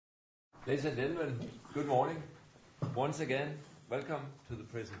Ladies and gentlemen, good morning. Once again, welcome to the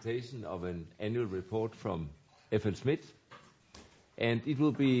presentation of an annual report from FLSmidth. And it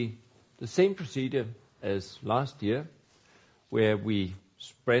will be the same procedure as last year, where we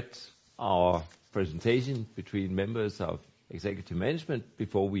spread our presentation between members of executive management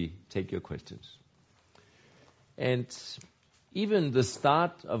before we take your questions. And even the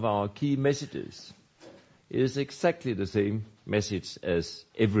start of our key messages is exactly the same message as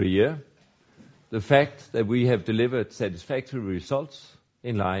every year. The fact that we have delivered satisfactory results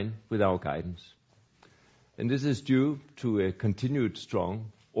in line with our guidance. And this is due to a continued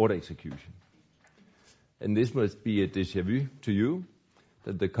strong order execution. And this must be a déjà vu to you,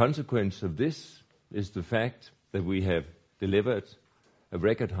 that the consequence of this is the fact that we have delivered a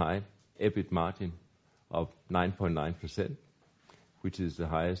record high EBIT margin of 9.9%, which is the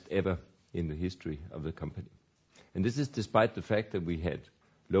highest ever in the history of the company. And this is despite the fact that we had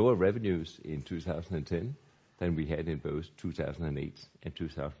lower revenues in 2010 than we had in both 2008 and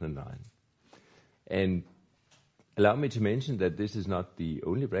 2009. And allow me to mention that this is not the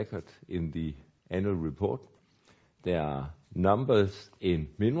only record in the annual report. There are numbers in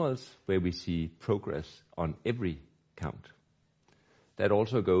minerals where we see progress on every count. That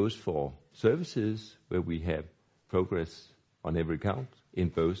also goes for services where we have progress on every count in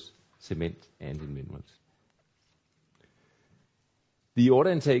both cement and in minerals. The order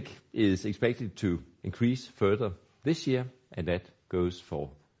intake is expected to increase further this year, and that goes for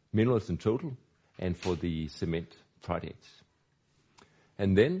minerals in total and for the cement projects.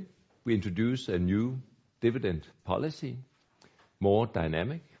 And then we introduce a new dividend policy, more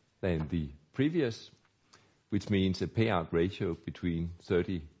dynamic than the previous, which means a payout ratio between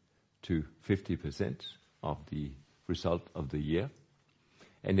 30 to 50% of the result of the year.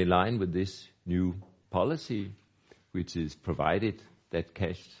 And in line with this new policy, which is provided that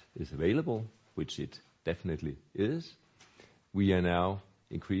cash is available, which it definitely is, we are now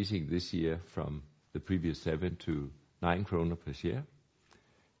increasing this year from the previous 7 to 9 kroner per share,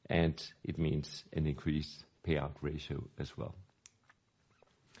 and it means an increased payout ratio as well.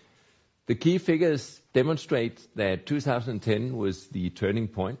 The key figures demonstrate that 2010 was the turning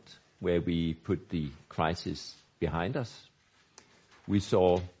point where we put the crisis behind us. We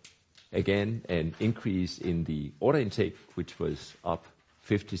saw again an increase in the order intake, which was up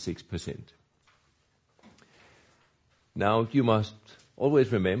 56%. Now you must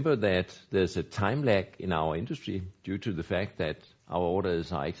always remember that there's a time lag in our industry due to the fact that our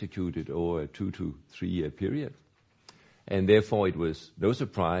orders are executed over a 2 to 3 year period. And therefore it was no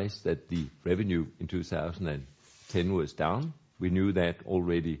surprise that the revenue in 2010 was down. We knew that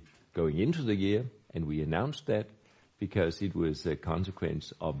already going into the year, and we announced that because it was a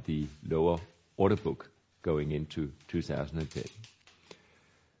consequence of the lower order book going into 2010.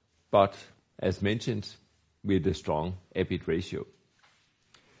 But as mentioned, with a strong EBIT ratio.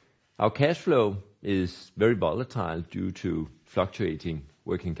 Our cash flow is very volatile due to fluctuating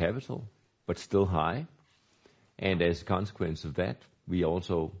working capital, but still high. And as a consequence of that, we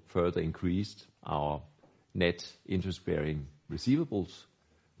also further increased our net interest-bearing receivables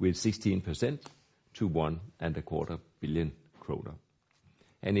with 16% to 1.25 billion kroner.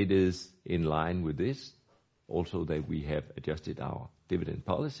 And it is in line with this also that we have adjusted our dividend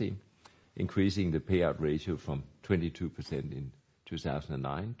policy, increasing the payout ratio from 22% in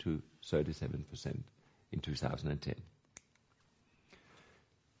 2009 to 37% in 2010.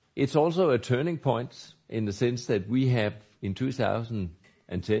 It's also a turning point in the sense that we have in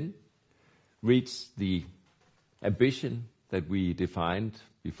 2010 reached the ambition that we defined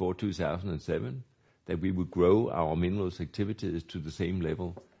before 2007, that we would grow our minerals activities to the same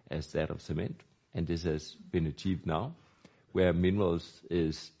level as that of cement. And this has been achieved now, where minerals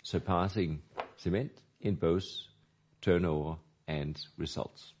is surpassing cement in both turnover and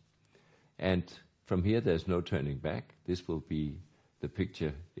results. And from here, there's no turning back. This will be the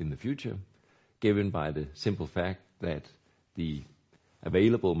picture in the future, given by the simple fact that the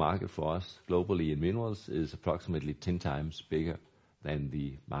available market for us globally in minerals is approximately 10 times bigger than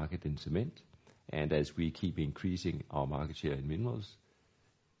the market in cement. And as we keep increasing our market share in minerals,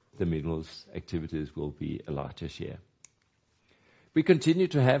 the minerals activities will be a larger share. We continue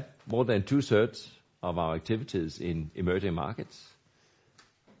to have more than 2/3 of our activities in emerging markets,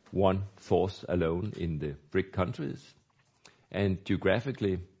 1/4 alone in the BRIC countries. And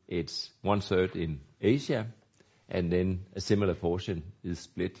geographically, it's 1/3 in Asia, and then a similar portion is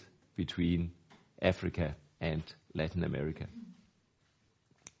split between Africa and Latin America.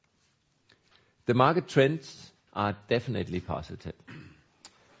 The market trends are definitely positive.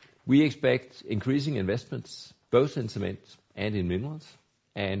 We expect increasing investments both in cement and in minerals,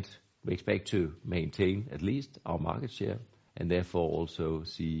 and we expect to maintain at least our market share and therefore also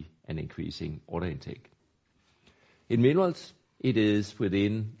see an increasing order intake. In minerals, it is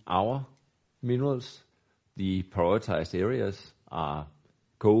within our minerals. The prioritized areas are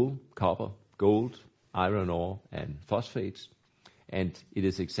coal, copper, gold, iron ore, and phosphates. And it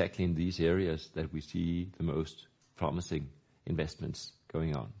is exactly in these areas that we see the most promising investments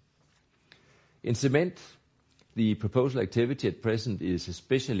going on. In cement, the proposal activity at present is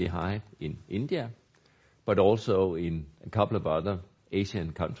especially high in India, but also in a couple of other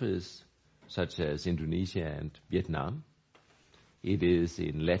Asian countries, such as Indonesia and Vietnam. It is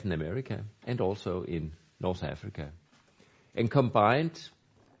in Latin America and also in North Africa. And combined,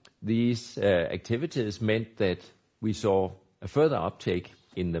 these activities meant that we saw a further uptake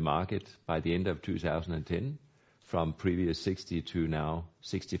in the market by the end of 2010, from previous 60 to now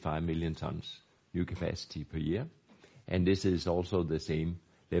 65 million tons new capacity per year. And this is also the same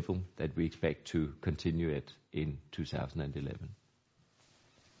level that we expect to continue at in 2011.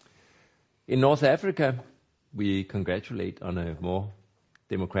 In North Africa, we congratulate on a more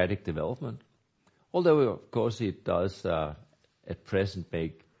democratic development, although of course it does at present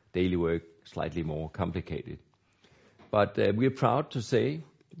make daily work slightly more complicated. But we are proud to say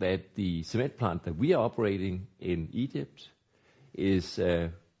that the cement plant that we are operating in Egypt is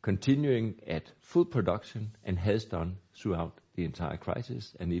continuing at full production and has done throughout the entire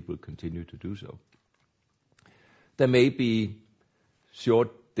crisis, and it will continue to do so. There may be short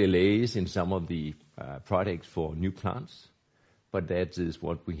delays in some of the projects for new plants, but that is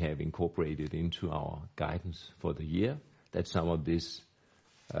what we have incorporated into our guidance for the year, that some of this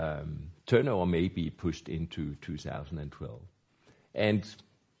turnover may be pushed into 2012. And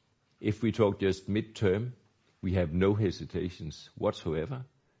if we talk just midterm, we have no hesitations whatsoever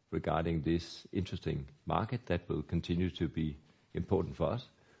regarding this interesting market that will continue to be important for us.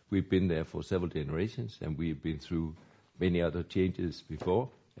 We've been there for several generations, and we've been through many other changes before,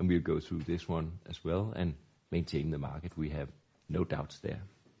 and we'll go through this one as well and maintain the market. We have no doubts there.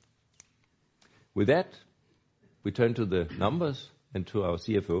 With that, we turn to the numbers and to our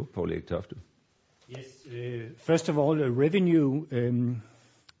CFO, Paul Erik Tofte. Yes, first of all, revenue.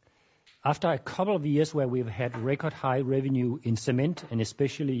 After a couple of years where we've had record high revenue in cement, and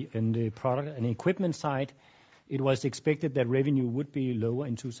especially in the product and equipment side, it was expected that revenue would be lower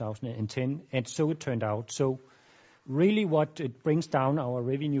in 2010, and so it turned out. So really what it brings down our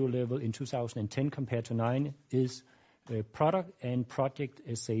revenue level in 2010 compared to 9 is product and project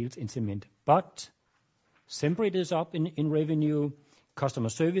sales in cement. But Semperit is up in revenue, customer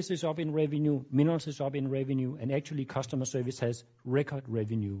service is up in revenue, minerals is up in revenue, and actually customer service has record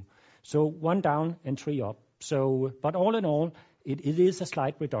revenue. So 1 down and 3 up. So, but all in all, it is a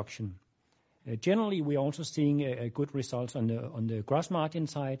slight reduction. Generally, we're also seeing a good results on the gross margin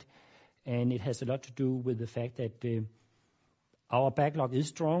side, and it has a lot to do with the fact that our backlog is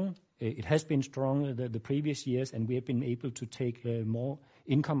strong. It has been strong the previous years, and we have been able to take more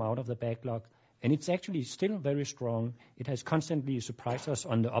income out of the backlog. And it's actually still very strong. It has constantly surprised us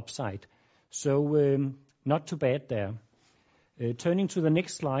on the upside. So not too bad there. Turning to the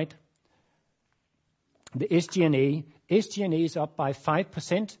next slide, the SG&A. SG&A is up by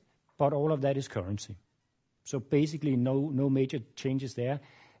 5%, but all of that is currency. So basically no major changes there.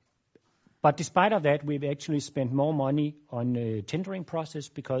 But despite of that, we've actually spent more money on the tendering process,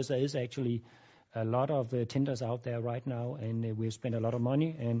 because there is actually a lot of tenders out there right now, and we've spent a lot of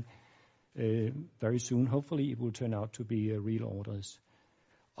money, and very soon, hopefully, it will turn out to be real orders.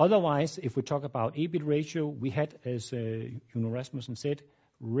 Otherwise, if we talk about EBIT ratio, we had, as Juno Rasmussen said,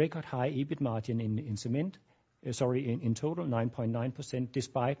 record high EBIT margin in cement. In total, 9.9%,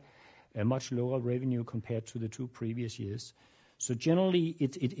 despite a much lower revenue compared to the 2 previous years. So generally,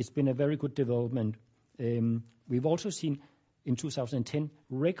 it's been a very good development. We've also seen in 2010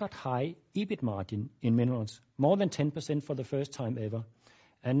 record high EBIT margin in minerals, more than 10% for the first time ever.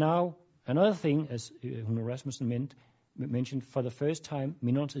 And now another thing, as Juno Rasmussen mentioned, for the first time,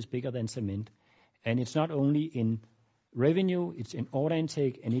 minerals is bigger than cement. And it's not only in revenue, it's in order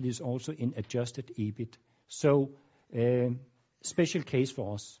intake, and it is also in adjusted EBIT. So special case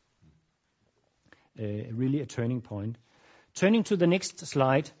for us, really a turning point. Turning to the next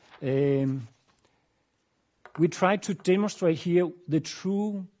slide, we try to demonstrate here the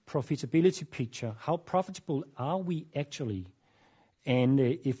true profitability picture. How profitable are we actually? And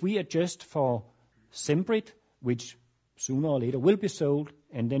if we adjust for Semperit, which sooner or later will be sold,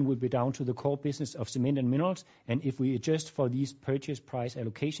 and then will be down to the core business of cement and minerals, and if we adjust for these purchase price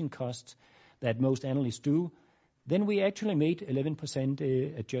allocation costs that most analysts do, then we actually made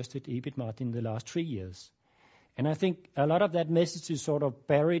 11% adjusted EBIT margin in the last 3 years. And I think a lot of that message is sort of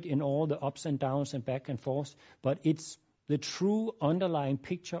buried in all the ups and downs and back and forth, but it's the true underlying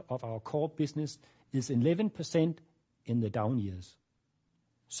picture of our core business is 11% in the down years.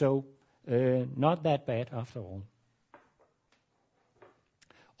 So not that bad after all.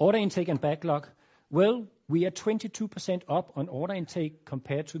 Order intake and backlog. Well, we are 22% up on order intake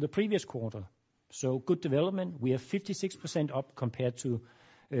compared to the previous quarter. So good development. We are 56% up compared to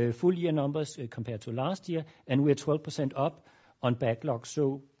full year numbers compared to last year, and we're 12% up on backlog,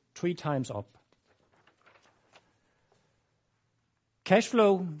 so 3 times up. Cash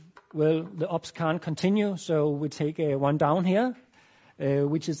flow, well, the ups can't continue, so we take one down here,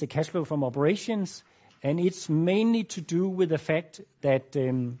 which is the cash flow from operations, and it's mainly to do with the fact that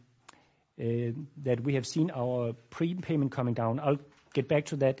we have seen our prepayment coming down. I'll get back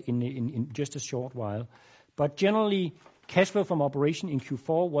to that in just a short while. But generally, cash flow from operation in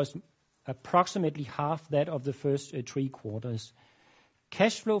Q4 was approximately half that of the first 3 quarters.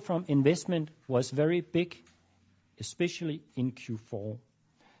 Cash flow from investment was very big, especially in Q4.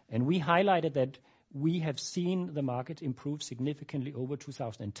 And we highlighted that we have seen the market improve significantly over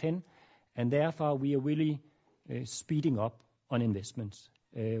 2010, and therefore we are really speeding up on investments.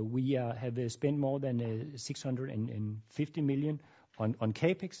 We have spent more than 650 million on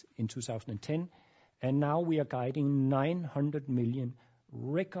CapEx in 2010, and now we are guiding 900 million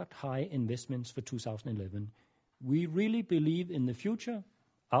record high investments for 2011. We really believe in the future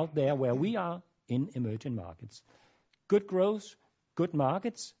out there where we are in emerging markets. Good growth, good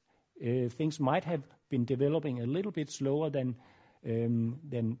markets. Things might have been developing a little bit slower than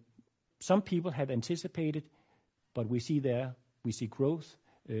some people had anticipated, but we see growth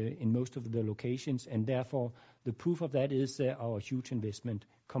in most of the locations, and therefore the proof of that is our huge investment.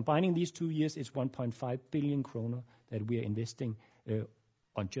 Combining these 2 years, it's 1.5 billion kroner that we are investing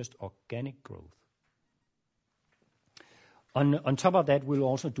on just organic growth. On top of that, we'll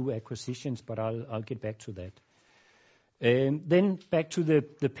also do acquisitions, but I'll get back to that. Then back to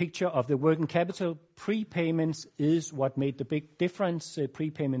the picture of the working capital. Prepayments is what made the big difference.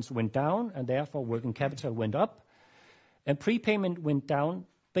 Prepayments went down, and therefore working capital went up. And prepayment went down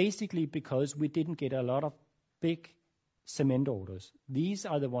basically because we didn't get a lot of big cement orders. These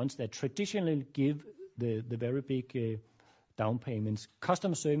are the ones that traditionally give the very big down payments.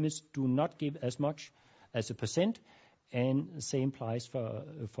 Customer service do not give as much as a percent, and the same applies for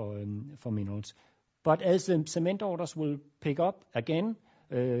minerals. But as the cement orders will pick up again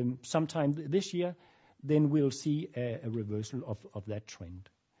sometime this year, then we'll see a reversal of that trend.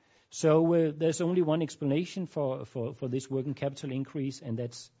 So there's only one explanation for this working capital increase, and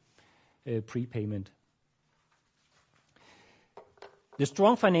that's prepayment. The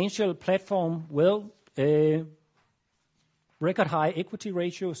strong financial platform, well, record high equity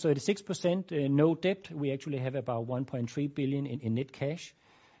ratio, 36%, no debt. We actually have about 1.3 billion in net cash,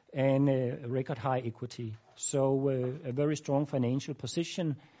 and record high equity. So a very strong financial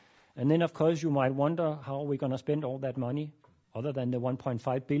position. And then, of course, you might wonder how we're going to spend all that money other than the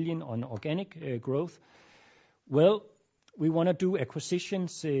 1.5 billion on organic growth. Well, we want to do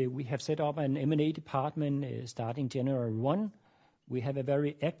acquisitions. We have set up an M&A department starting January 1. We have a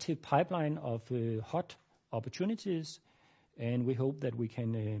very active pipeline of hot opportunities, and we hope that we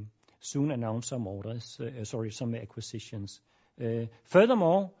can soon announce some acquisitions.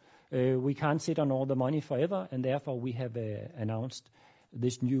 Furthermore, we can't sit on all the money forever, and therefore we have announced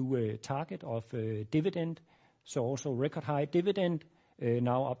this new target of dividend. So also record high dividend,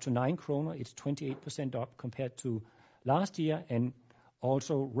 now up to 9 kroner. It's 28% up compared to last year, and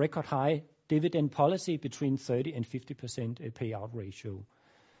also record high dividend policy between 30 and 50% payout ratio.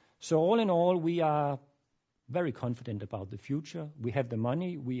 So all in all, we are very confident about the future. We have the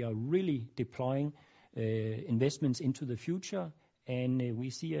money. We are really deploying investments into the future, and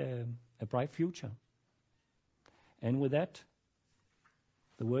we see a bright future. And with that,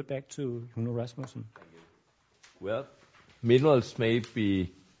 the word back to Rune Rasmussen. Thank you. Well, minerals may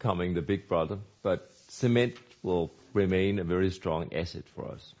be becoming the big brother, but cement will remain a very strong asset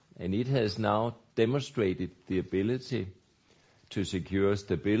for us. And it has now demonstrated the ability to secure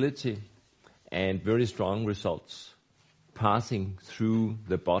stability and very strong results passing through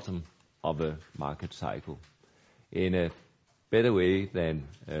the bottom of a market cycle in a better way than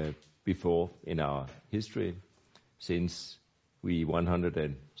before in our history, since we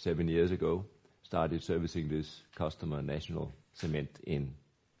 107 years ago started servicing this customer, National Cement, in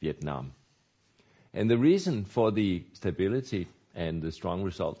Vietnam. And the reason for the stability and the strong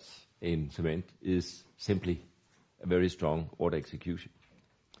results in cement is simply a very strong order execution.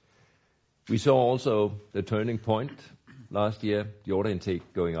 We saw also the turning point last year, the order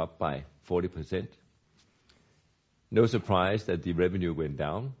intake going up by 40%. No surprise that the revenue went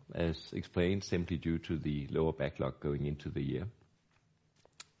down, as explained, simply due to the lower backlog going into the year.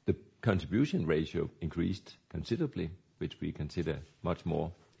 The contribution ratio increased considerably, which we consider much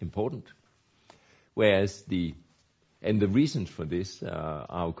more important. Whereas the reasons for this are,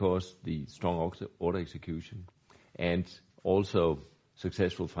 of course, the strong order execution and also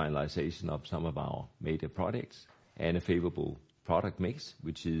successful finalization of some of our major projects and a favorable product mix,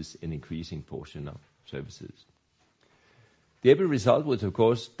 which is an increasing portion of services. The EBIT result was, of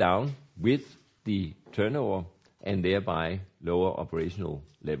course, down with the turnover and thereby lower operational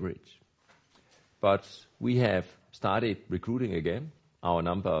leverage. But we have started recruiting again. Our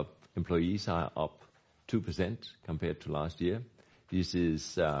number of employees are up 2% compared to last year. This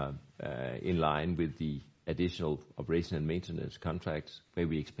is in line with the additional operation and maintenance contracts where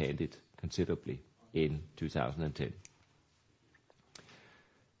we expanded considerably in 2010.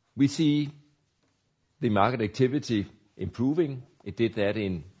 We see the market activity improving. It did that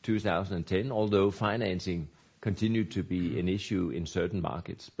in 2010, although financing continued to be an issue in certain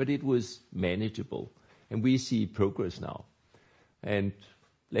markets, but it was manageable, and we see progress now. And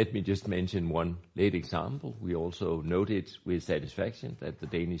let me just mention one late example. We also noted with satisfaction that the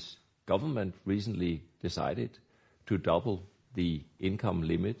Danish government recently decided to double the income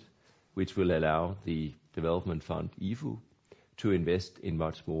limit, which will allow the development fund IFU to invest in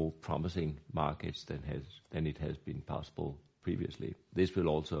much more promising markets than it has been possible previously. This will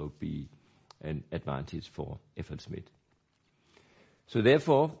also be an advantage for FLSmidth. So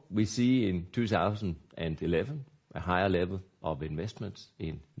therefore, we see in 2011 a higher level of investments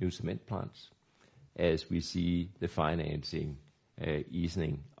in new cement plants as we see the financing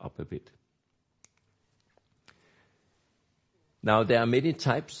easing up a bit. Now, there are many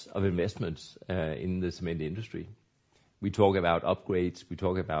types of investments in the cement industry. We talk about upgrades, we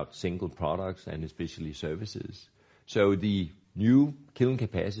talk about single products, and especially services. So the new kiln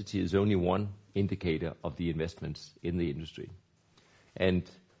capacity is only one indicator of the investments in the industry. And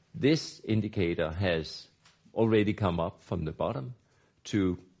this indicator has already come up from the bottom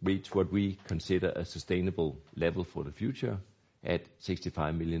to reach what we consider a sustainable level for the future at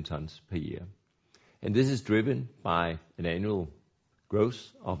 65 million tons per year. And this is driven by an annual growth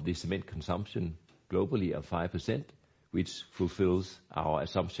of the cement consumption globally of 5%, which fulfills our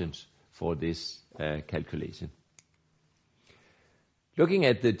assumptions for this calculation. Looking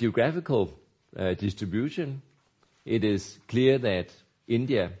at the geographical distribution, it is clear that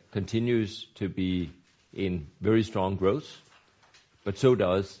India continues to be in very strong growth, but so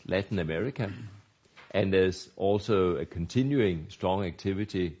does Latin America, and there's also a continuing strong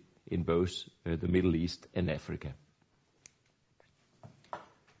activity in both the Middle East and Africa.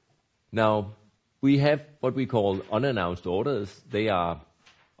 Now, we have what we call unannounced orders. They are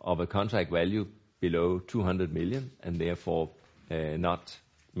of a contract value below 200 million and therefore not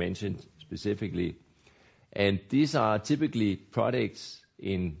mentioned specifically. And these are typically products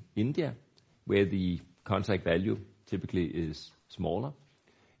in India where the contract value typically is smaller.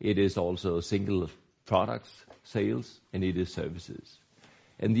 It is also single products sales and it is services.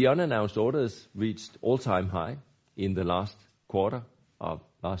 And the unannounced orders reached all-time high in the last quarter of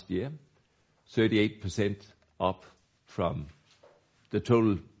last year, 38% up from the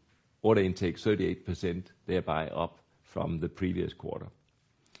total order intake, 38% thereby up from the previous quarter.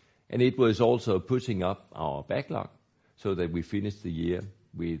 And it was also pushing up our backlog so that we finished the year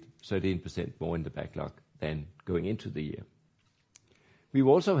with 13% more in the backlog than going into the year. We've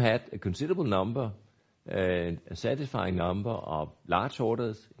also had a considerable number and a satisfying number of large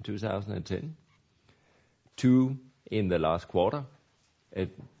orders in 2010, 2 in the last quarter,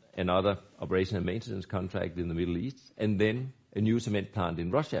 another operation and maintenance contract in the Middle East, and then a new cement plant in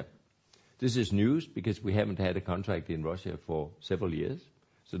Russia. This is news because we haven't had a contract in Russia for several years,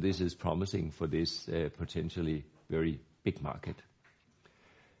 so this is promising for this potentially very big market.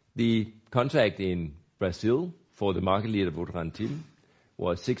 The contract in Brazil for the market leader Votorantim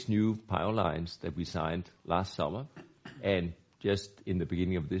was 6 new pipelines that we signed last summer, and just in the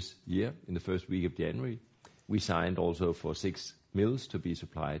beginning of this year, in the first week of January, we signed also for 6 mills to be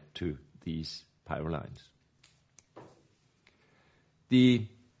supplied to these pipelines. The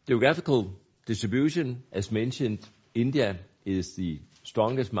geographical distribution, as mentioned, India is the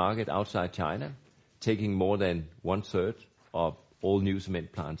strongest market outside China, taking more than 1/3 of all new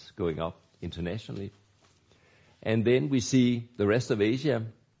cement plants going up internationally. And then we see the rest of Asia,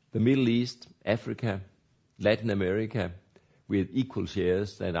 the Middle East, Africa, Latin America, with equal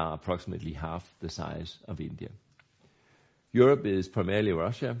shares that are approximately half the size of India. Europe is primarily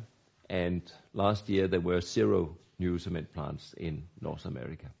Russia, and last year there were 0 new cement plants in North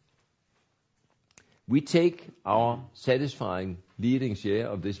America. We take our satisfying leading share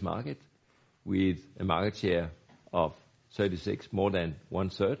of this market with a market share of 36, more than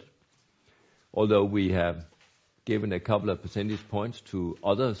 1/3, although we have given a couple of percentage points to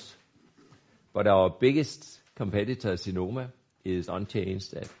others. But our biggest competitor, Sinoma, is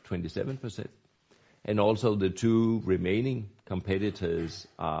unchanged at 27%. And also the two remaining competitors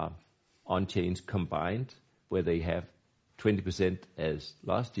are unchanged combined, where they have 20% as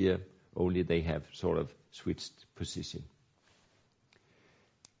last year, only they have sort of switched position.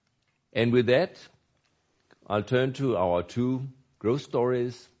 And with that, I'll turn to our two growth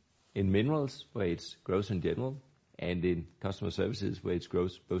stories in minerals, where it's growth in general, and in customer services, where it's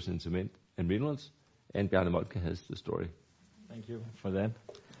growth both in cement and minerals. And Bjarne Moltke has the story. Thank you for that.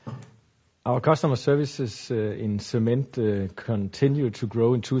 Our customer services in cement continue to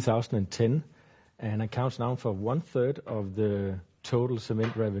grow in 2010 and accounts now for 1/3 of the total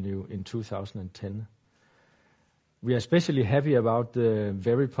cement revenue in 2010. We are especially happy about the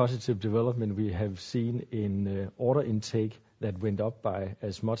very positive development we have seen in order intake that went up by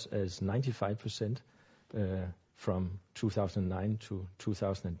as much as 95% from 2009 to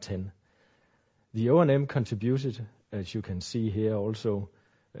 2010. The O&M contributed, as you can see here also,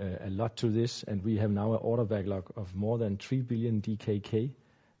 a lot to this, and we have now an order backlog of more than 3 billion DKK,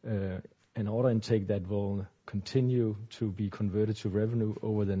 an order intake that will continue to be converted to revenue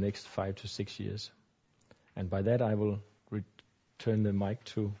over the next 5 to 6 years. And by that, I will return the mic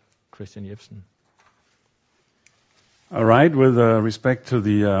to Christian Jepsen. All right, with respect to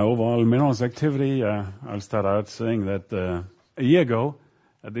the overall minerals activity, I'll start out saying that a year ago,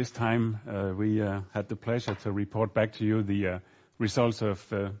 at this time, we had the pleasure to report back to you the results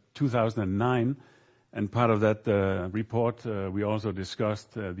of 2009. And part of that report, we also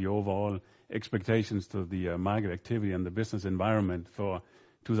discussed the overall expectations to the market activity and the business environment for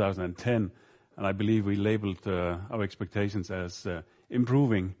 2010. And I believe we labeled our expectations as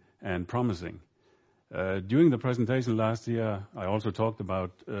improving and promising. During the presentation last year, I also talked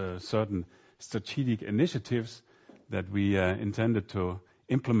about certain strategic initiatives that we intended to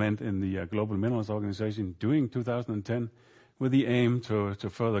implement in the Global Minerals Organization during 2010 with the aim to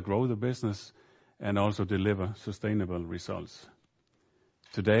further grow the business and also deliver sustainable results.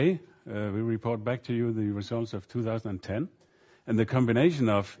 Today, we report back to you the results of 2010, and the combination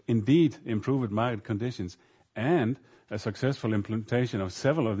of indeed improved market conditions and a successful implementation of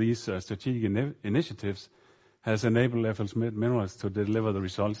several of these strategic initiatives has enabled FLSmidth Minerals to deliver the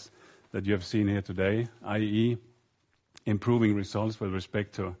results that you have seen here today, i.e. improving results with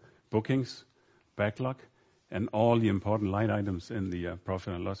respect to bookings, backlog, and all the important line items in the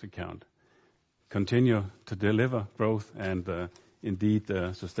profit and loss account. Continue to deliver growth and indeed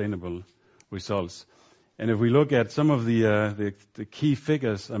sustainable results. And if we look at some of the key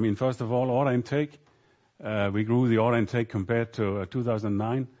figures, I mean, first of all, order intake. We grew the order intake compared to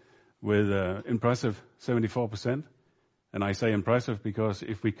 2009 with impressive 74%. And I say impressive because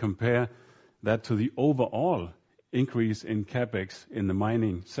if we compare that to the overall increase in capex in the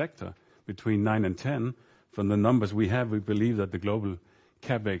mining sector between 9 and 10, from the numbers we have, we believe that the global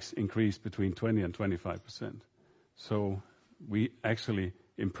capex increased between 20 and 25%. So we actually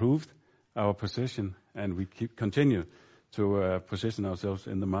improved our position, and we continue to position ourselves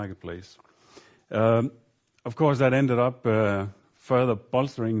in the marketplace. Of course, that ended up further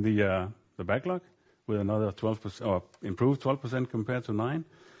bolstering the backlog with another 12%, or improved 12% compared to 9.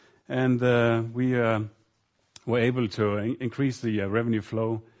 And we were able to increase the revenue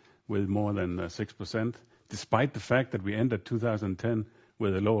flow with more than 6%, despite the fact that we ended 2010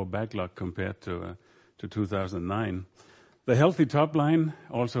 with a lower backlog compared to 2009. The healthy top line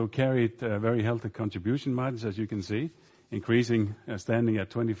also carried very healthy contribution margins, as you can see, increasing, standing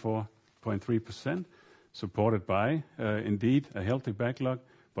at 24.3%, supported by, indeed, a healthy backlog,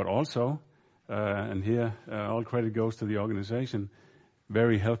 but also, and here all credit goes to the organization,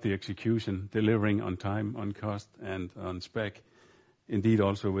 very healthy execution, delivering on time, on cost, and on spec. Indeed,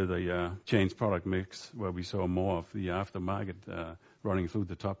 also with a changed product mix, where we saw more of the aftermarket running through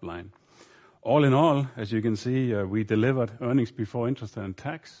the top line. All in all, as you can see, we delivered earnings before interest and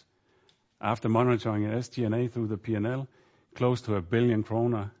tax, after monitoring SG&A through the P&L, close to 1 billion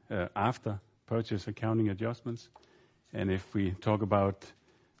kroner after purchase accounting adjustments. And if we talk about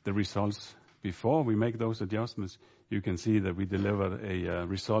the results before we make those adjustments, you can see that we delivered a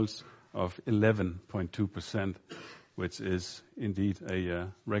results of 11.2%, which is indeed a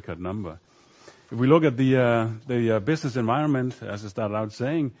record number. If we look at the business environment, as I started out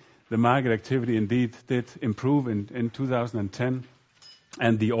saying, the market activity indeed did improve in 2010,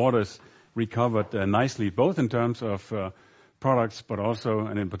 and the orders recovered nicely, both in terms of products, but also,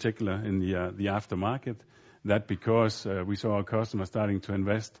 and in particular, in the aftermarket. That because we saw our customers starting to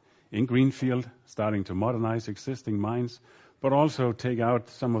invest in greenfield, starting to modernize existing mines, but also take out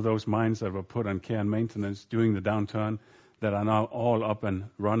some of those mines that were put on care and maintenance during the downturn that are now all up and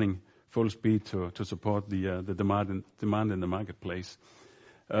running full speed to support the demand in the marketplace.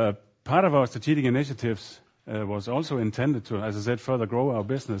 Part of our strategic initiatives was also intended to, as I said, further grow our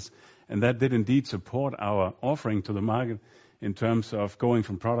business, and that did indeed support our offering to the market in terms of going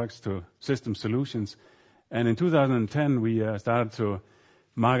from products to system solutions. And in 2010, we started to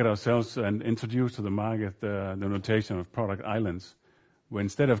market ourselves and introduce to the market the notation of product islands, where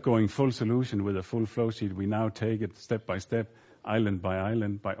instead of going full solution with a full flow sheet, we now take it step by step, island by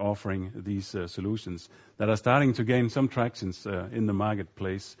island, by offering these solutions that are starting to gain some tractions in the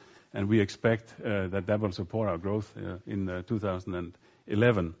marketplace, and we expect that will support our growth in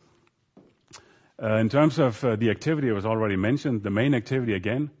 2011. In terms of the activity, it was already mentioned, the main activity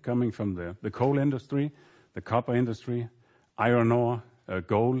again coming from the coal industry, the copper industry, iron ore,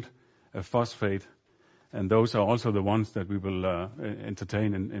 gold, phosphate, and those are also the ones that we will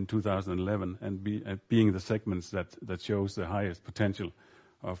entertain in 2011, and being the segments that shows the highest potential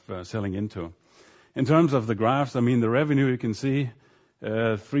of selling into. In terms of the graphs, I mean, the revenue you can see,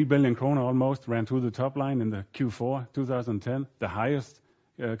 3 billion kroner almost ran through the top line in the Q4 2010, the highest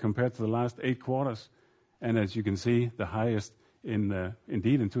compared to the last 8 quarters, and as you can see, the highest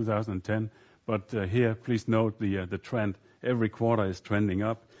indeed in 2010. But here, please note the trend. Every quarter is trending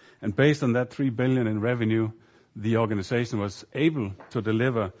up. And based on that 3 billion in revenue, the organization was able to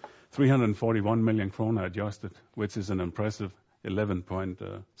deliver 341 million kroner adjusted, which is an impressive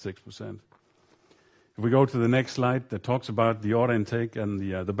 11.6%. If we go to the next slide that talks about the order intake and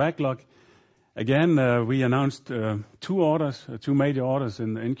the backlog, again, we announced 2 major orders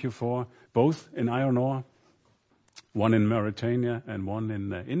in Q4, both in iron ore, one in Mauritania and one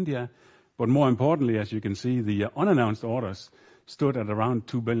in India. But more importantly, as you can see, the unannounced orders stood at around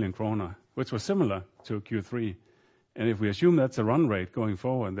 2 billion kroner, which was similar to Q3. And if we assume that's a run rate going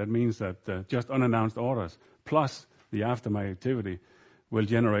forward, that means that just unannounced orders plus the aftermarket activity will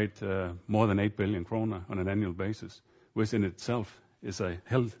generate more than 8 billion kroner on an annual basis, which in itself is a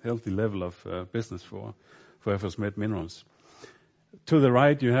healthy level of business for FLSmidth Minerals. To the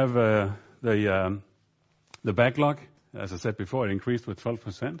right, you have the backlog. As I said before, it increased with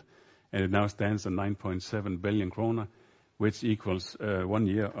 12%. And it now stands at 9.7 billion kroner, which equals 1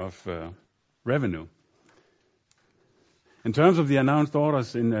 year of revenue. In terms of the announced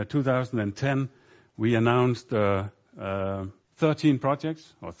orders in 2010, we announced 13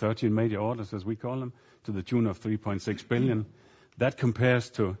 projects, or 13 major orders as we call them, to the tune of 3.6 billion. That compares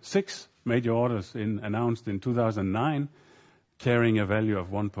to 6 major orders announced in 2009, carrying a value of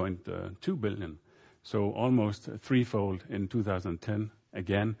 1.2 billion. So almost threefold in 2010,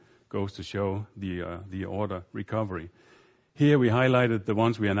 again, goes to show the order recovery. Here we highlighted the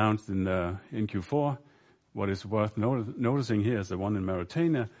ones we announced in Q4. What is worth noticing here is the one in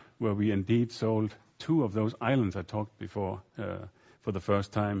Mauritania, where we indeed sold 2 of those islands I talked before for the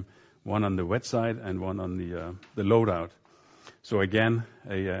first time, one on the wet side and one on the loadout. So again,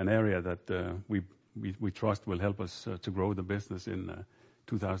 an area that we trust will help us to grow the business in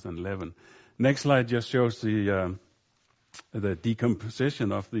 2011. Next slide just shows the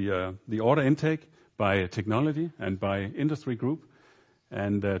decomposition of the order intake by technology and by industry group.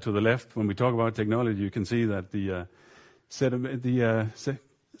 And to the left, when we talk about technology, you can see that the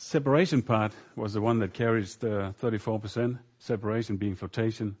separation part was the one that carries the 34%, separation being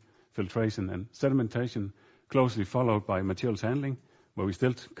flotation, filtration, and sedimentation, closely followed by materials handling, where we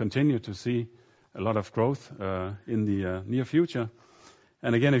still continue to see a lot of growth in the near future.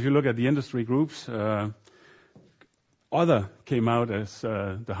 And again, if you look at the industry groups, other came out as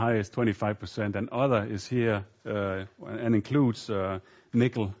the highest, 25%, and other is here and includes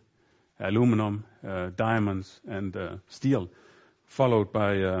nickel, aluminum, diamonds, and steel, followed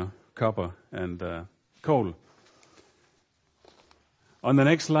by copper and coal. On the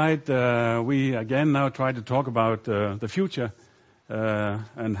next slide, we again now try to talk about the future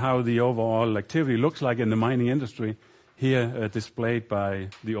and how the overall activity looks like in the mining industry, here displayed by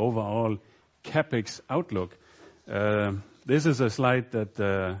the overall CapEx outlook. This is a slide that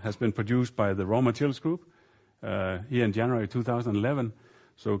has been produced by the Raw Materials Group here in January 2011.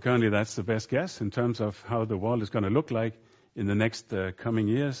 So currently that's the best guess in terms of how the world is going to look like in the next coming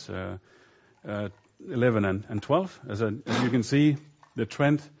years, 11 and 12. As you can see, the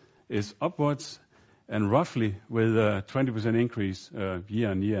trend is upwards and roughly with a 20% increase year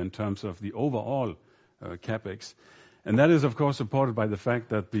on year in terms of the overall CapEx. And that is, of course, supported by the fact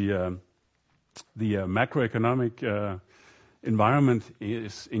that the macroeconomic environment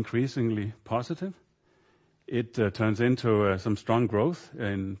is increasingly positive. It turns into some strong growth,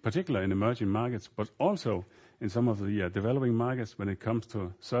 in particular in emerging markets, but also in some of the developing markets when it comes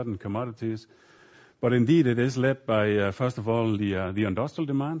to certain commodities. But indeed, it is led by, first of all, the industrial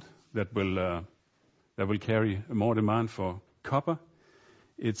demand that will carry more demand for copper.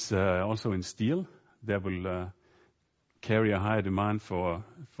 It's also in steel that will carry a higher demand for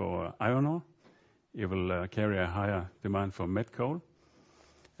iron ore. It will carry a higher demand for met coal.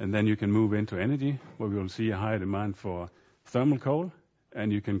 And then you can move into energy, where we will see a higher demand for thermal coal,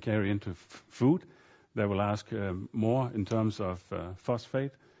 and you can carry into food that will ask more in terms of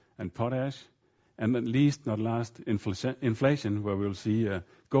phosphate and potash, and at least not last, inflation, where we'll see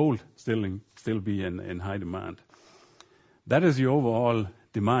gold still be in high demand. That is the overall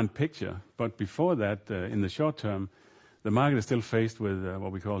demand picture. But before that, in the short term, the market is still faced with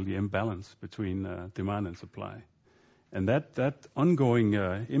what we call the imbalance between demand and supply. And that ongoing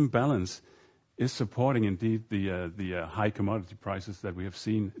imbalance is supporting indeed the high commodity prices that we have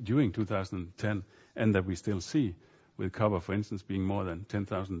seen during 2010 and that we still see, with copper, for instance, being more than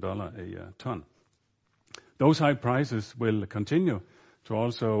 $10,000 a ton. Those high prices will continue to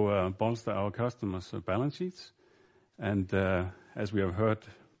also bolster our customers' balance sheets. And as we have heard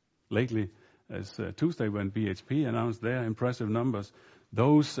lately, as Tuesday when BHP announced their impressive numbers,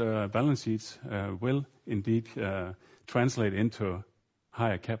 those balance sheets will indeed translate into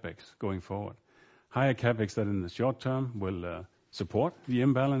higher capex going forward. Higher capex that in the short term will support the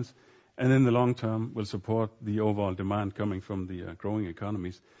imbalance, and in the long term will support the overall demand coming from the growing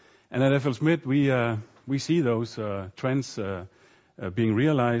economies. And at FLSmidth, we see those trends being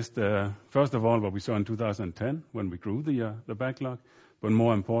realized. First of all, what we saw in 2010 when we grew the backlog, but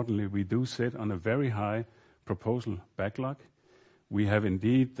more importantly, we do sit on a very high proposal backlog. We have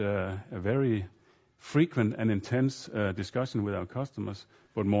indeed a very frequent and intense discussion with our customers,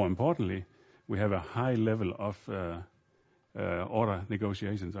 but more importantly, we have a high level of order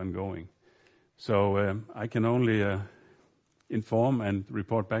negotiations ongoing. So I can only inform and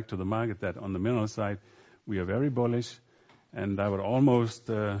report back to the market that on the mineral side, we are very bullish, and I would almost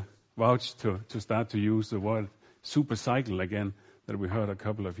vouch to start to use the word super cycle again that we heard a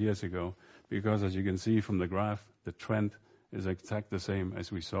couple of years ago, because as you can see from the graph, the trend is exactly the same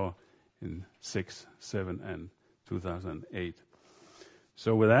as we saw in 6, 7, and 2008.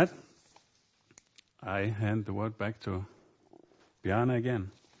 So with that, I hand the word back to Bjarne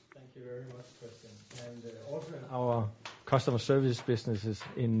again. Thank you very much, Christian. And also in our customer service businesses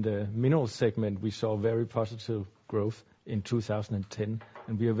in the mineral segment, we saw very positive growth in 2010,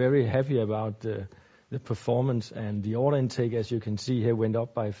 and we are very happy about the performance, and the order intake, as you can see here, went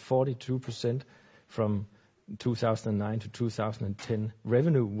up by 42% from 2009 to 2010.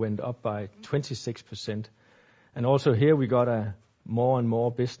 Revenue went up by 26%. And also here we got a more and more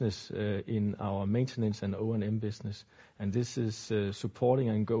business in our maintenance and O&M business. And this is supporting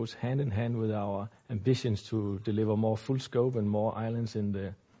and goes hand in hand with our ambitions to deliver more full scope and more islands in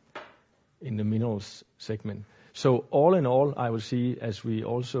the minerals segment. So all in all, I will see, as we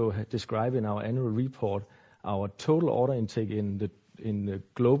also describe in our annual report, our total order intake in the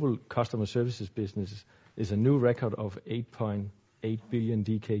global customer services business is a new record of 8.8 billion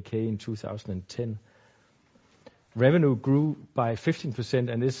DKK in 2010. Revenue grew by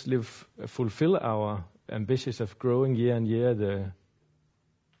 15%, and this fulfill our ambitions of growing year on year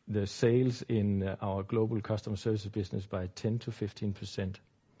the sales in our global customer services business by 10 to 15%.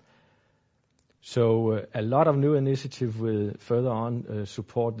 So a lot of new initiative will further on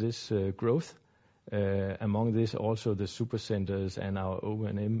support this growth. Among this, also the super centers and our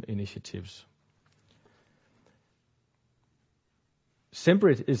O&M initiatives.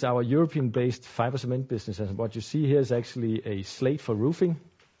 Sembrit is our European-based fiber cement business, and what you see here is actually a slate for roofing,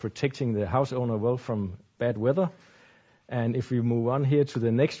 protecting the house owner well from bad weather. And if we move on here to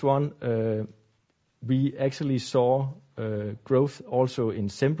the next one, we actually saw growth also in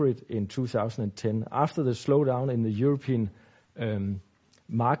Sembrit in 2010. After the slowdown in the European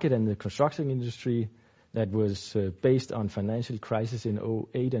market and the construction industry that was based on financial crisis in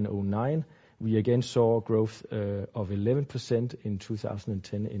 2008 and 2009, we again saw growth of 11% in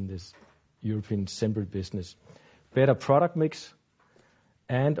 2010 in this European Sembrit business. Better product mix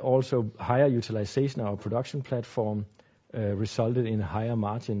and also higher utilization of our production platform resulted in higher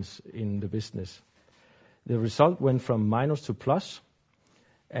margins in the business. The result went from minus to plus,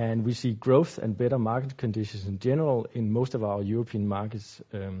 and we see growth and better market conditions in general in most of our European markets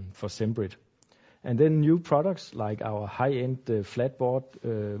for Sembrit. And then new products like our high-end flatboard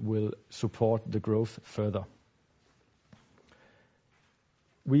will support the growth further.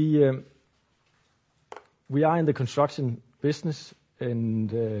 We are in the construction business and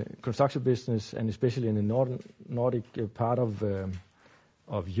construction business, and especially in the Nordic part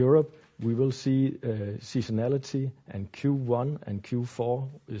of Europe, we will see seasonality, and Q1 and Q4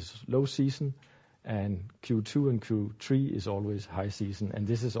 is low season, and Q2 and Q3 is always high season. And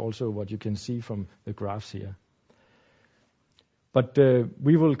this is also what you can see from the graphs here. But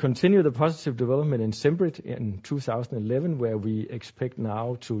we will continue the positive development in Semperit in 2011, where we expect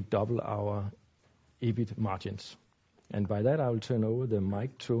now to double our EBIT margins. And by that, I will turn over the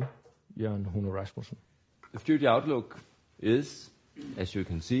mic to Jørgen Huno Rasmussen. The future outlook is, as you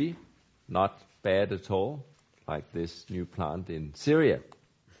can see, not bad at all, like this new plant in Syria.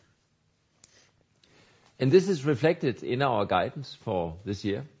 And this is reflected in our guidance for this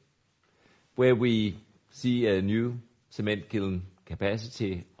year, where we see a new cement kiln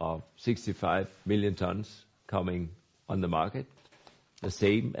capacity of 65 million tons coming on the market, the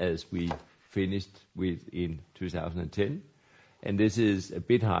same as we finished with in 2010. And this is a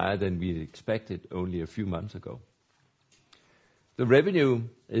bit higher than we expected only a few months ago. The revenue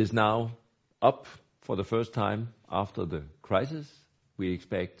is now up for the first time after the crisis. We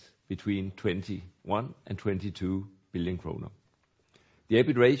expect between 21 and 22 billion kroner. The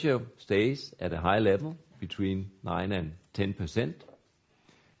EBIT ratio stays at a high level, between 9 and 10%,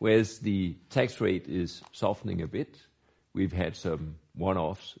 whereas the tax rate is softening a bit. We've had some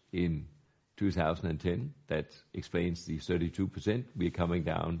one-offs in 2010 that explains the 32%. We're coming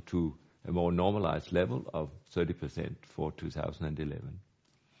down to a more normalized level of 30% for 2011.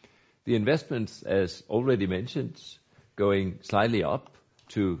 The investments, as already mentioned, going slightly up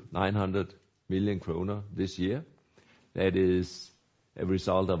to 900 million kroner this year. That is a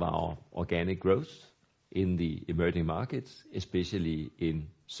result of our organic growth in the emerging markets, especially in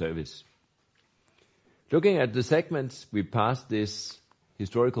service. Looking at the segments, we passed this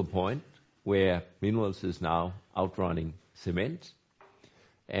historical point where minerals is now outrunning cement,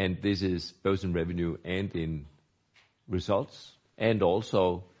 and this is both in revenue and in results. And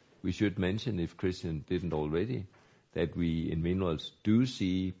also, we should mention, if Christian didn't already, that we in minerals do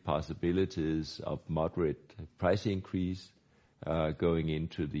see possibilities of moderate price increase going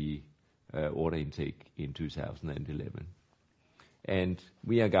into the order intake in 2011. And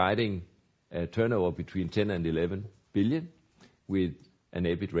we are guiding a turnover between 10 and 11 billion with an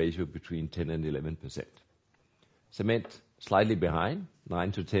EBIT ratio between 10 and 11%. Cement slightly behind,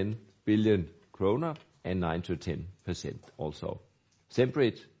 9 to 10 billion kroner and 9 to 10% also.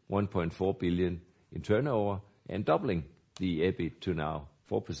 Semperit 1.4 billion in turnover and doubling the EBIT to now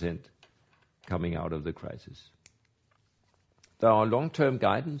 4% coming out of the crisis. Our long-term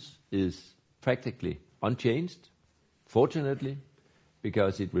guidance is practically unchanged, fortunately,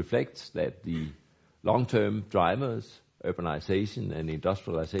 because it reflects that the long-term drivers, urbanization and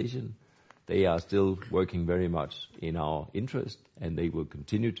industrialization, they are still working very much in our interest, and they will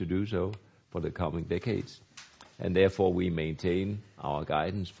continue to do so for the coming decades. And therefore, we maintain our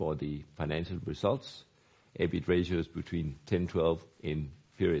guidance for the financial results, EBIT ratios between 10-12 in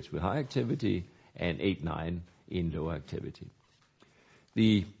periods with high activity and 8-9 in low activity.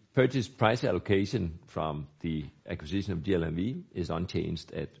 The purchase price allocation from the acquisition of GL&V is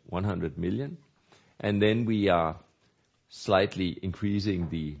unchanged at 100 million. And then we are slightly increasing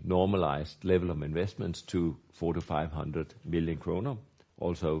the normalized level of investments to 400 to 500 million kroner,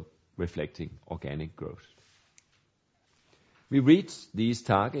 also reflecting organic growth. We reach these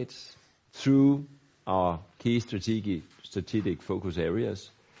targets through our key strategic focus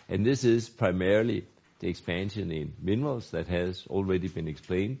areas, and this is primarily the expansion in minerals that has already been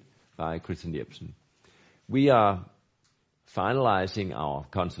explained by Christian Jebsen. We are finalizing our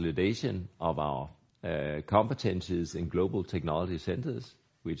consolidation of our competencies in global technology centers,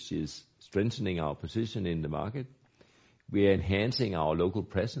 which is strengthening our position in the market. We are enhancing our local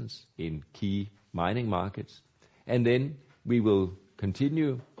presence in key mining markets, and then we will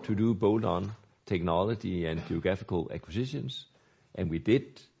continue to do bolt-on technology and geographical acquisitions, and we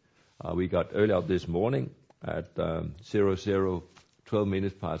did. We got early up this morning at 12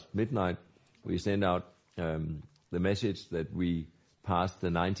 minutes past midnight. We sent out the message that we passed the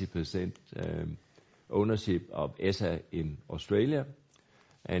 90% ownership of ESSA in Australia,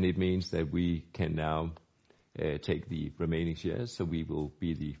 and it means that we can now take the remaining shares, so we will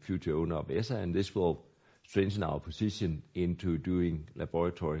be the future owner of ESSA, and this will strengthen our position into doing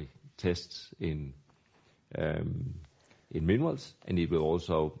laboratory tests in minerals, and it will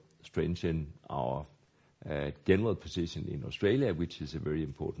also strengthen our general position in Australia, which is a very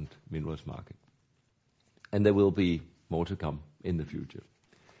important minerals market. And there will be more to come in the future.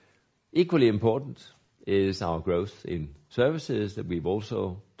 Equally important is our growth in services that we've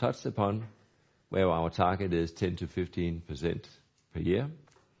also touched upon. where our target is 10%-15% per year.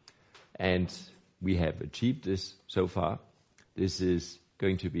 And we have achieved this so far. This is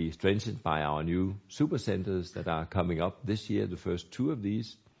going to be strengthened by our new supercenters that are coming up this year, the first 2 of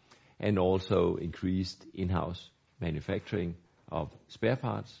these, and also increased in-house manufacturing of spare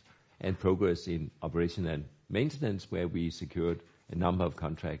parts and progress in operation and maintenance, where we secured a number of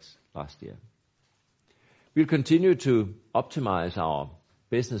contracts last year. We'll continue to optimize our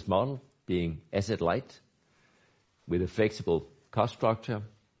business model, being asset light, with a flexible cost structure.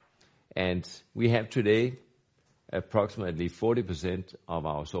 And we have today approximately 40% of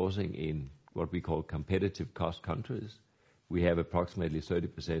our sourcing in what we call competitive cost countries. We have approximately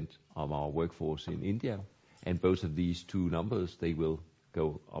 30% of our workforce in India, and both of these 2 numbers, they will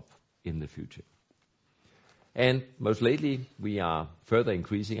go up in the future. And most lately, we are further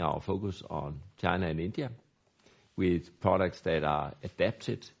increasing our focus on China and India with products that are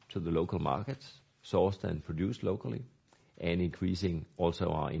adapted to the local markets, sourced and produced locally, and increasing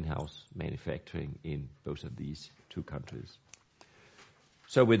also our in-house manufacturing in both of these 2 countries.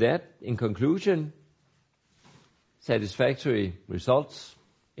 So with that, in conclusion, satisfactory results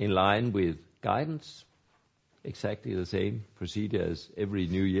in line with guidance, exactly the same procedure as every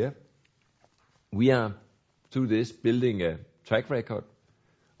new year. We are, through this, building a track record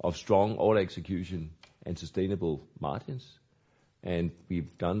of strong order execution and sustainable margins. And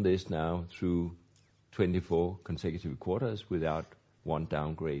we've done this now through 24 consecutive quarters without one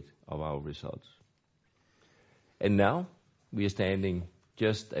downgrade of our results. And now we are standing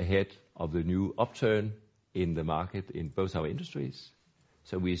just ahead of the new upturn in the market in both our industries.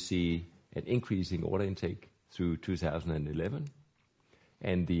 So we see an increasing order intake through 2011.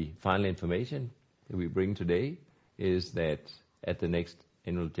 And the final information that we bring today is that at the next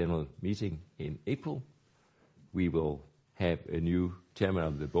annual general meeting in April, we will have a new chairman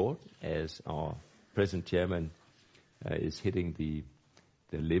of the board, as our present chairman is hitting the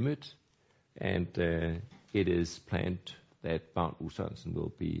limit. And it is planned that Bernd Sørensen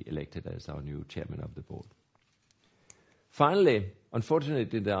will be elected as our new chairman of the board. Finally,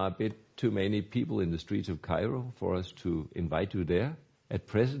 unfortunately, there are a bit too many people in the streets of Cairo for us to invite you there at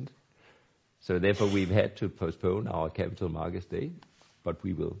present. So therefore, we've had to postpone our Capital Markets Day, but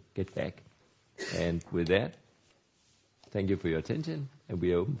we will get back. And with that, thank you for your attention, and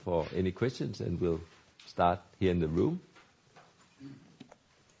we are open for any questions, and we'll start here in the room.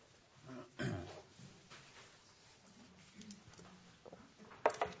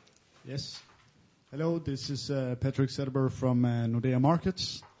 Yes. Hello, this is Patrick Zetterberg from Nordea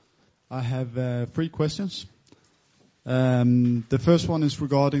Markets. I have 3 questions. The first one is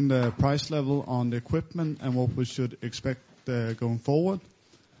regarding the price level on the equipment and what we should expect going forward.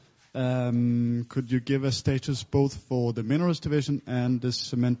 Could you give a status both for the Minerals division and the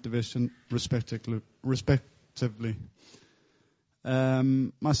Cement division respectively?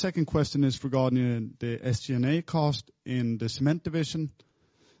 My second question is regarding the SG&A cost in the Cement division.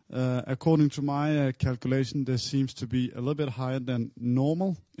 According to my calculation, there seems to be a little bit higher than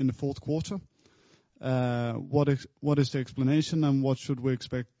normal in the fourth quarter. What is the explanation, and what should we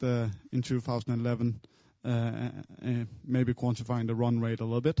expect in 2011? Maybe quantifying the run rate a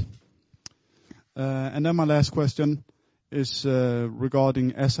little bit. And then my last question is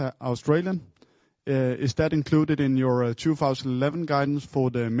regarding ASSA Australia. Is that included in your 2011 guidance for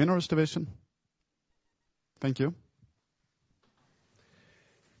the Minerals division? Thank you.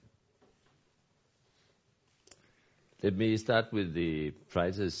 Let me start with the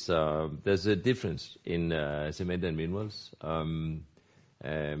prices. There's a difference in cement and minerals. In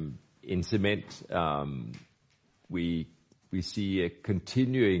cement, we see a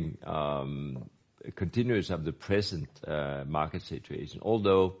continuous of the present market situation.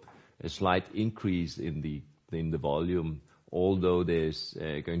 Although a slight increase in the volume, although there's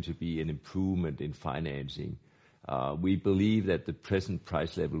going to be an improvement in financing, we believe that the present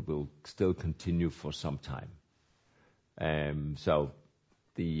price level will still continue for some time. So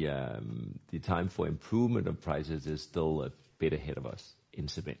the time for improvement of prices is still a bit ahead of us in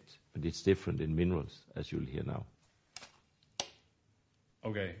cement, but it's different in minerals, as you'll hear now.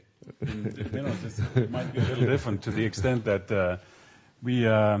 Okay. In minerals, it might be a little different to the extent that we,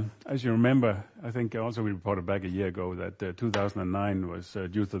 as you remember, I think also we reported back a year ago that 2009 was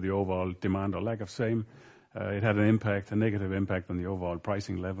due to the overall demand or lack of same. It had a negative impact on the overall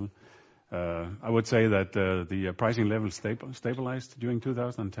pricing level. I would say that the pricing level stabilized during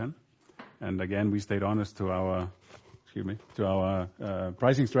 2010, and again we stayed honest to our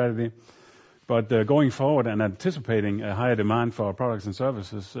pricing strategy. But going forward and anticipating a higher demand for our products and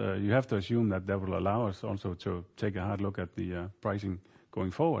services, you have to assume that will allow us also to take a hard look at the pricing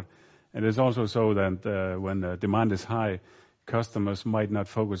going forward. And it's also so that when demand is high, customers might not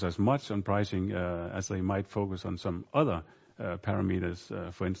focus as much on pricing as they might focus on some other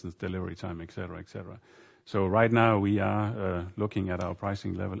parameters, for instance, delivery time, etc., etc. So right now we are looking at our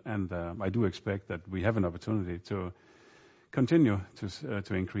pricing level, and I do expect that we have an opportunity to continue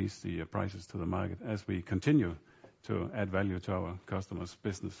to increase the prices to the market as we continue to add value to our customers'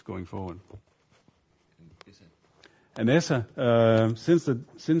 business going forward. And ESSA,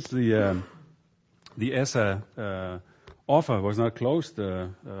 since the ESSA offer was not closed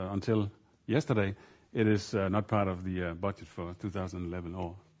until yesterday, it is not part of the budget for 2011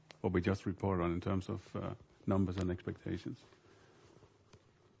 or what we just reported on in terms of numbers and expectations.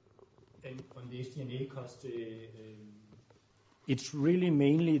 And on the SG&A cost, it's really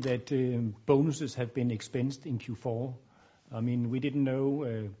mainly that bonuses have been expensed in Q4. I mean, we didn't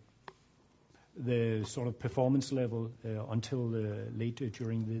know the sort of performance level until later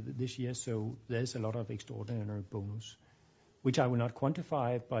during this year, so there's a lot of extraordinary bonus, which I will not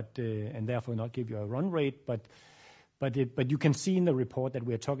quantify, but and therefore not give you a run rate, but you can see in the report that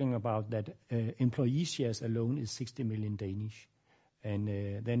we're talking about that employee shares alone is 60 million Danish, and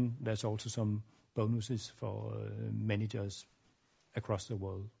then there's also some bonuses for managers across the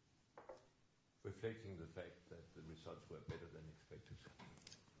world. Reflecting the fact that the results were better than expected.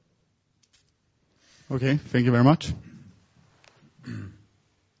 Okay, thank you very much.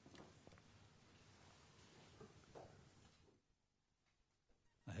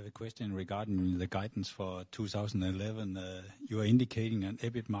 I have a question regarding the guidance for 2011. You are indicating an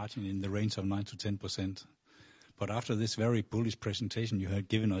EBIT margin in the range of 9 to 10%. But after this very bullish presentation you have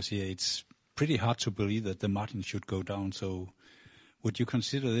given us here, it's pretty hard to believe that the margin should go down. So would you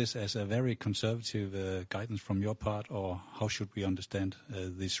consider this as a very conservative guidance from your part, or how should we understand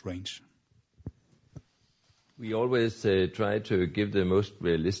this range? We always try to give the most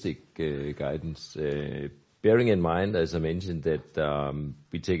realistic guidance, bearing in mind, as I mentioned, that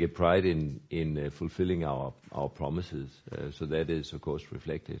we take a pride in fulfilling our promises. So that is, of course,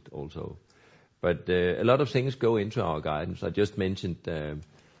 reflected also. But a lot of things go into our guidance. I just mentioned a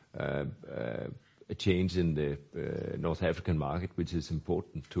change in the North African market, which is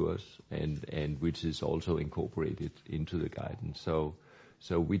important to us, and which is also incorporated into the guidance.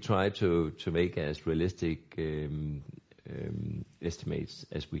 So we try to make as realistic estimates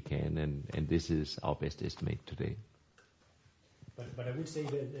as we can, and this is our best estimate today. But I would say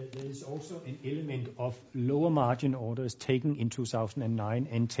that there is also an element of lower margin orders taken in 2009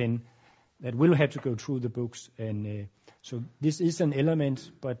 and 10 that will have to go through the books, and so this is an element,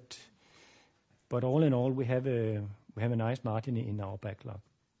 but all in all, we have a nice margin in our backlog.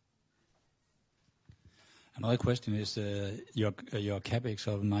 Another question is your capex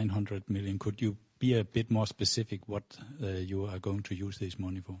of 900 million. Could you be a bit more specific what you are going to use this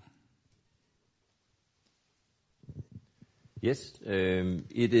money for? Yes,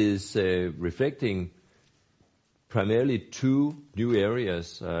 it is reflecting primarily two new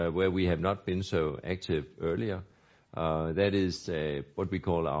areas where we have not been so active earlier. That is what we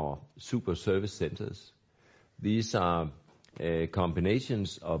call our super service centers. These are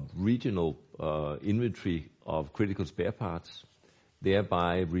combinations of regional inventory of critical spare parts,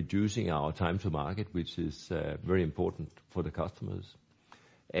 thereby reducing our time to market, which is very important for the customers.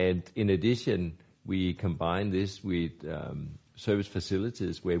 And in addition, we combine this with service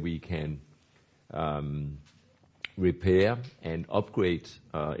facilities where we can repair and upgrade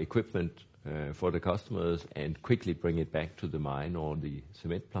equipment for the customers and quickly bring it back to the mine or the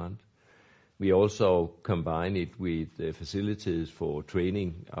cement plant. We also combine it with facilities for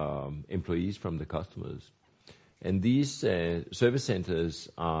training employees from the customers. And these service centers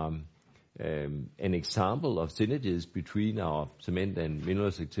are an example of synergies between our cement and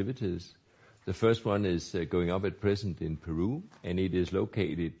minerals activities. The first one is going up at present in Peru, and it is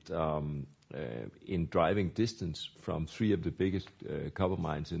located in driving distance from three of the biggest copper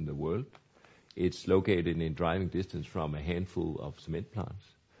mines in the world. It's located in driving distance from a handful of cement plants.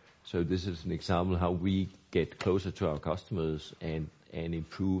 So this is an example how we get closer to our customers and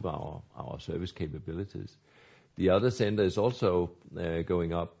improve our service capabilities. The other center is also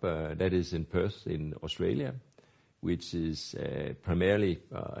going up, that is in Perth in Australia, which is primarily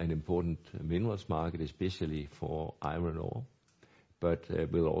an important minerals market, especially for iron ore, but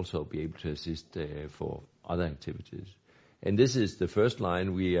will also be able to assist for other activities. And this is the first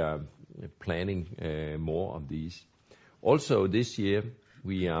line. We are planning more of these. Also this year,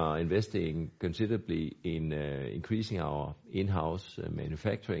 we are investing considerably in increasing our in-house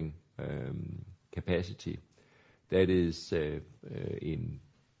manufacturing capacity. That is in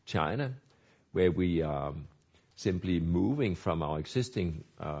China, where we are simply moving from our existing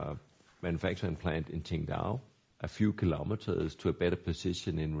manufacturing plant in Qingdao, a few kilometers to a better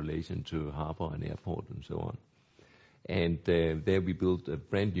position in relation to harbor and airport and so on. And there we built a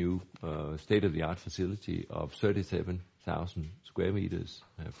brand new state-of-the-art facility of 37,000 square meters,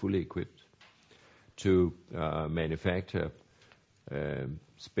 fully equipped, to manufacture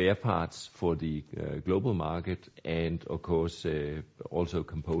spare parts for the global market and, of course, also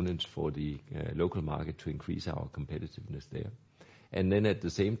components for the local market to increase our competitiveness there. And then at the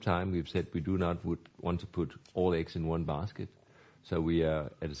same time, we've said we do not want to put all eggs in one basket. So we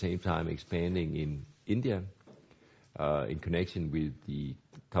are at the same time expanding in India in connection with the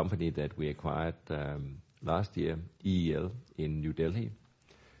company that we acquired last year, EEL, in New Delhi.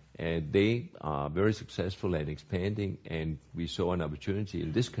 And they are very successful at expanding, and we saw an opportunity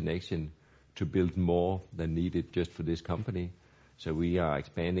in this connection to build more than needed just for this company. So we are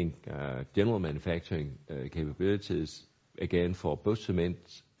expanding general manufacturing capabilities, again, for both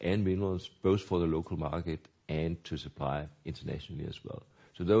cements and minerals, both for the local market and to supply internationally as well.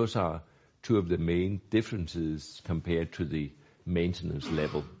 So those are two of the main differences compared to the maintenance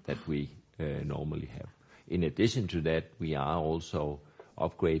level that we normally have. In addition to that, we are also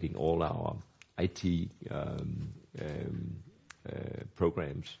upgrading all our IT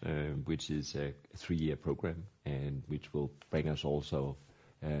programs, which is a 3-year program, and which will bring us also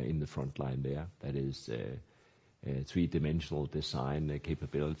in the front line there. That is three-dimensional design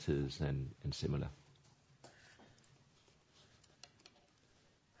capabilities and similar.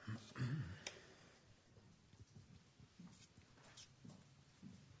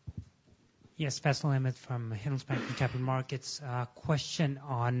 Yes, Faisal Ahmed from Handelsbanken Capital Markets. Question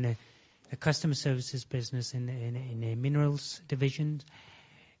on the customer services business in the minerals division.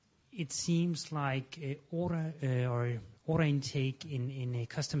 It seems like order intake in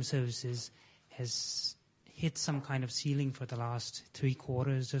customer services has hit some kind of ceiling for the last 3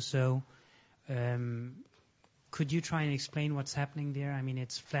 quarters or so. Could you try and explain what's happening there? I mean,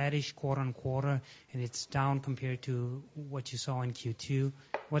 it's flattish quarter on quarter, and it's down compared to what you saw in Q2.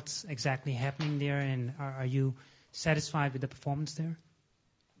 What's exactly happening there, and are you satisfied with the performance there?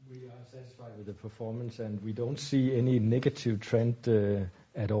 We are satisfied with the performance, and we don't see any negative trend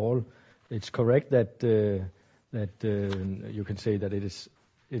at all. It's correct that you can say that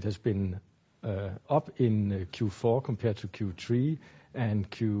it has been up in Q4 compared to Q3,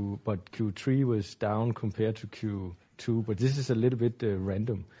 but Q3 was down compared to Q2. But this is a little bit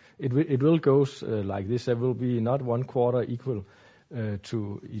random. It will go like this. There will be not one quarter equal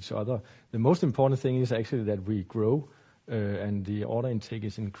to each other. The most important thing is actually that we grow, and the order intake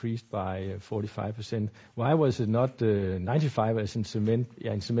is increased by 45%. Why was it not 95 as in cement?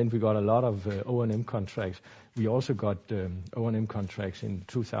 Yeah, in cement we got a lot of O&M contracts. We also got O&M contracts in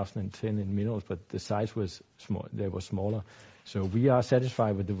 2010 in minerals, but the size was small. They were smaller. So we are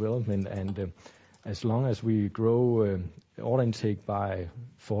satisfied with development, and as long as we grow order intake by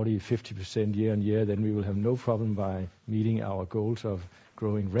 40-50% year on year, then we will have no problem by meeting our goals of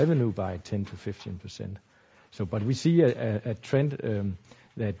growing revenue by 10-15%. So, but we see a trend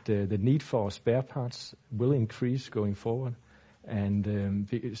that the need for spare parts will increase going forward, and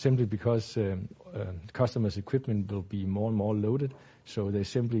simply because customers' equipment will be more and more loaded, so they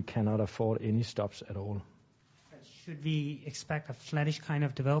simply cannot afford any stops at all. Should we expect a flattish kind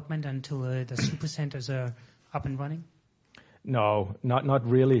of development until the supercenters are up and running? No, not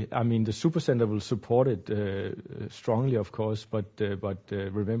really. I mean, the supercenter will support it strongly, of course, but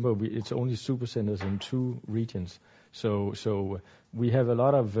remember, it's only supercenters in 2 regions. So we have a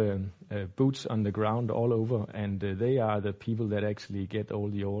lot of boots on the ground all over, and they are the people that actually get all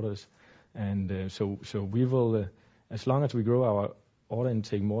the orders. And so we will, as long as we grow our order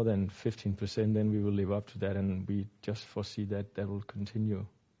intake more than 15%, then we will live up to that, and we just foresee that will continue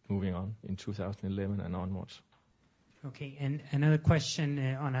moving on in 2011 and onwards. Okay, and another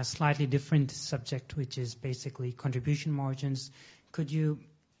question on a slightly different subject, which is basically contribution margins. Could you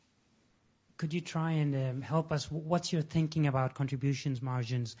try and help us? What's your thinking about contributions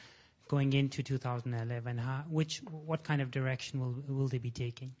margins going into 2011? What kind of direction will they be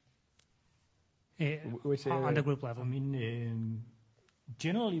taking on the group level? I mean,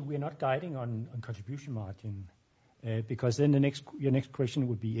 generally we're not guiding on contribution margin because then your next question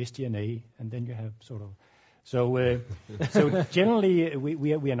would be SG&A, and then you have sort of. So generally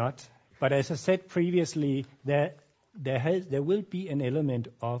we are not. But as I said previously, there will be an element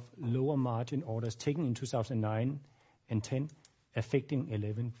of lower margin orders taken in 2009 and 10 affecting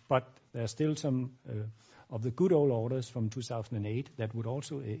 11. But there are still some of the good old orders from 2008 that would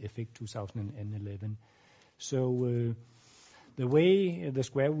also affect 2011. So the way the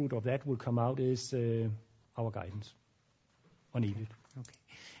square root of that will come out is our guidance. on EBIT. Okay.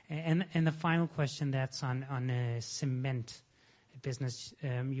 And the final question, that's on cement business.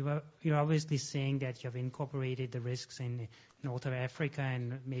 You're obviously saying that you have incorporated the risks in North Africa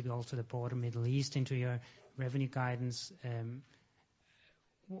and maybe also the broader Middle East into your revenue guidance.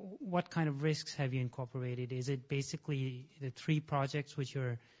 What kind of risks have you incorporated? Is it basically the 3 projects which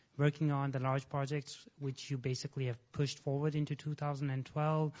you're working on, the large projects which you basically have pushed forward into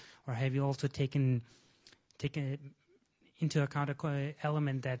 2012, or have you also taken into account an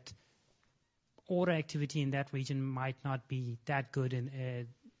element that order activity in that region might not be that good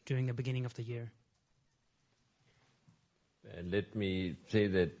during the beginning of the year? Let me say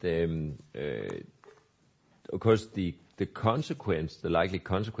that, of course, the likely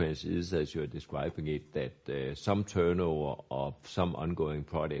consequence is, as you're describing it, that some turnover of some ongoing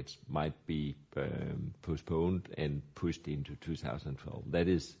projects might be postponed and pushed into 2012. That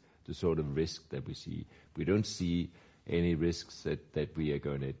is the sort of risk that we see. We don't see any risks that we are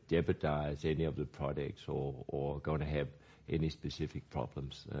going to jeopardize any of the projects or going to have any specific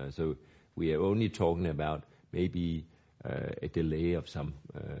problems. So we are only talking about maybe a delay of some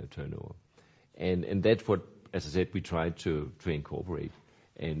turnover. And that's what, as I said, we try to incorporate.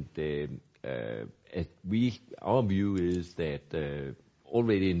 And our view is that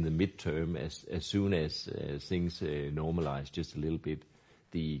already in the midterm, as soon as things normalize just a little bit,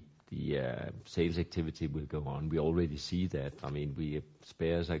 the sales activity will go on. We already see that. I mean,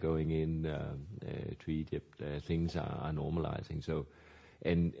 spares are going in to Egypt. Things are normalizing. So,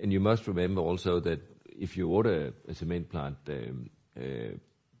 and you must remember also that if you order a cement plant,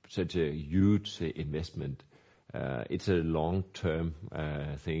 such a huge investment, it's a long-term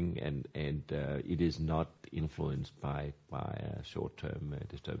thing, and it is not influenced by short-term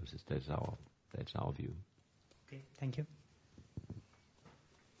disturbances. That's our view. Okay, thank you.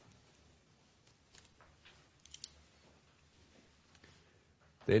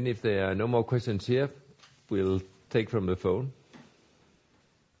 Then, if there are no more questions here, we'll take from the phone.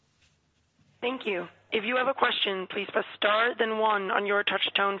 Thank you. If you have a question, please press star then 1 on your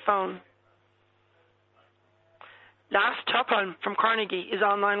touch-tone phone. Lars Topholm from Carnegie is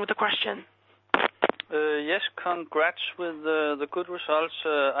online with a question. Yes, congrats with the good results.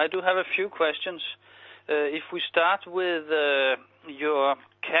 I do have a few questions. If we start with your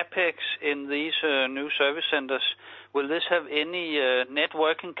capex in these new service centers, will this have any net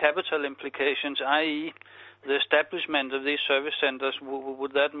working capital implications, i.e., the establishment of these service centers?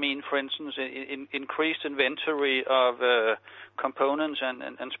 Would that mean, for instance, increased inventory of components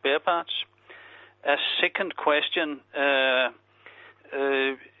and spare parts? A second question,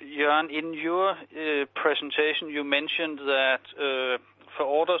 Jørgen, in your presentation you mentioned that for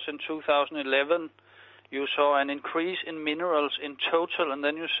orders in 2011 you saw an increase in minerals in total, and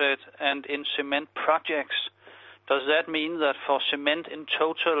then you said, and in cement projects. Does that mean that for cement in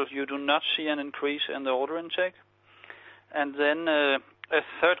total you do not see an increase in the order intake? And then a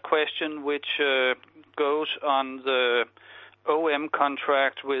third question, which goes on the OM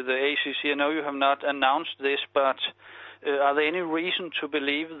contract with the ACC. I know you have not announced this, but are there any reason to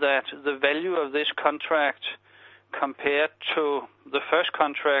believe that the value of this contract compared to the first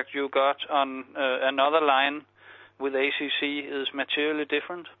contract you got on another line with ACC is materially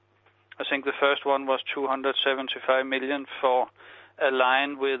different? I think the first one was 275 million for a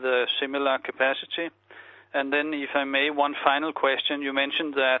line with a similar capacity. And then, if I may, one final question. You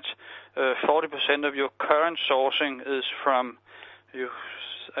mentioned that 40% of your current sourcing is from,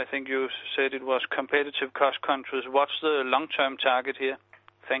 I think you said it was competitive cost countries. What's the long-term target here?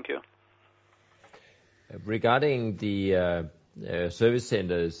 Thank you. Regarding the service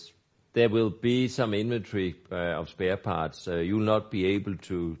centers, there will be some inventory of spare parts. You will not be able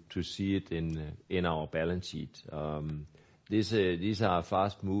to see it in our balance sheet. These are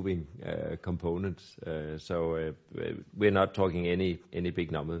fast-moving components, so we're not talking any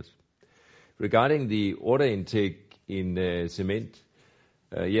big numbers. Regarding the order intake in cement,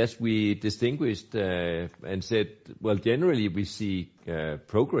 yes, we distinguished and said, well, generally we see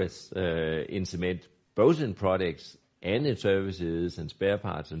progress in cement, both in products and in services and spare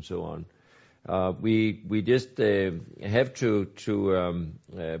parts and so on. We just have to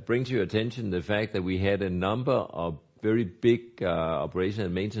bring to your attention the fact that we had a number of very big operation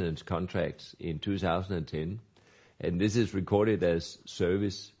and maintenance contracts in 2010, and this is recorded as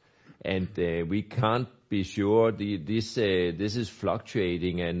service, and we can't be sure. This is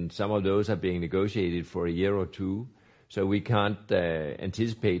fluctuating, and some of those are being negotiated for a year or two, so we can't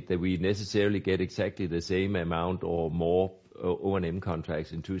anticipate that we necessarily get exactly the same amount or more O&M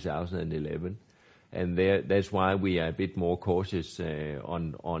contracts in 2011. and that's why we are a bit more cautious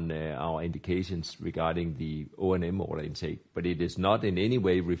on our indications regarding the O&M order intake. But it is not in any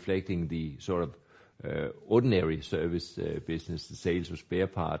way reflecting the sort of ordinary service business, the sales of spare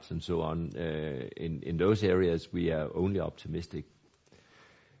parts and so on. In those areas, we are only optimistic.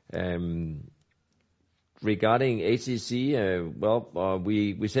 Regarding HCC,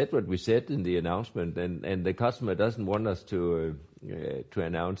 we said what we said in the announcement, and the customer doesn't want us to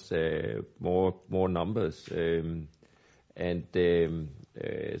announce more numbers. So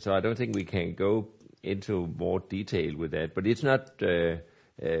I don't think we can go into more detail with that. But it's not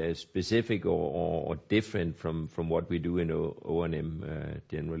specific or different from what we do in O&M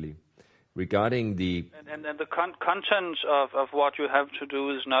generally. Regarding the and the contents of what you have to do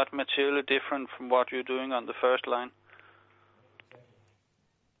is not materially different from what you're doing on the first line.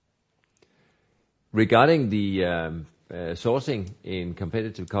 Regarding the sourcing in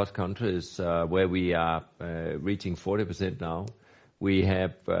competitive cost countries, where we are reaching 40% now, we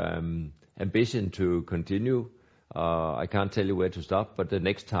have ambition to continue. I can't tell you where to stop, but the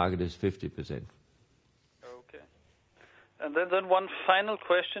next target is 50%. And then one final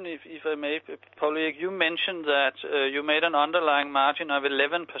question, if I may, Paul-Erik, you mentioned that you made an underlying margin of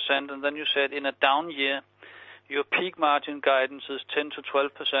 11%, and then you said in a down year, your peak margin guidance is 10 to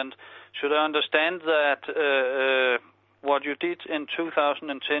 12%. Should I understand that what you did in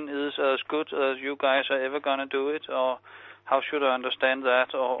 2010 is as good as you guys are ever going to do it, or how should I understand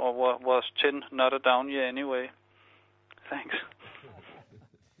that, or was 10 not a down year anyway? Thanks.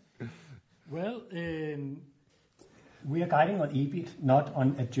 Well, we are guiding on EBIT, not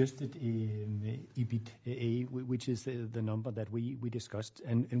on adjusted EBITDA, which is the number that we discussed.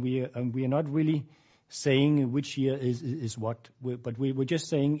 And we are not really saying which year is what, but we were just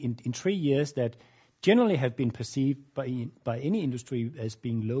saying in 3 years that generally have been perceived by any industry as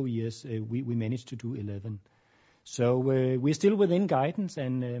being low years, we managed to do 11. So we're still within guidance,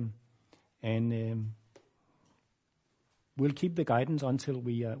 and we'll keep the guidance until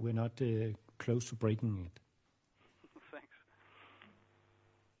we're not close to breaking it.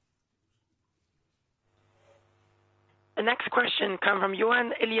 The next question comes from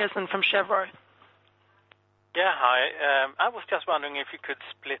Johan Eliason from Cheuvreux. Yeah, hi. I was just wondering if you could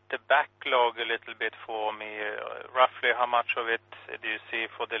split the backlog a little bit for me. Roughly how much of it do you see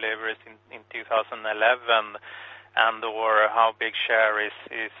for deliveries in 2011, and/or how big share is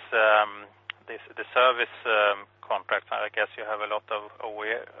the service contracts? I guess you have a lot of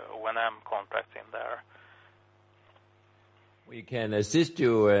O&M contracts in there. We can assist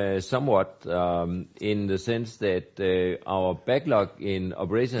you somewhat in the sense that our backlog in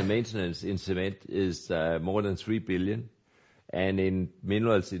operation and maintenance in cement is more than 3 billion, and in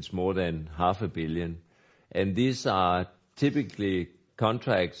minerals it's more than 500 million. And these are typically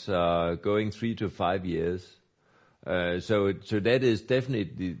contracts going 3 to 5 years. So that is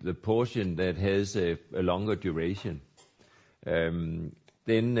definitely the portion that has a longer duration.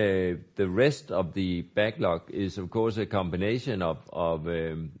 Then the rest of the backlog is, of course, a combination of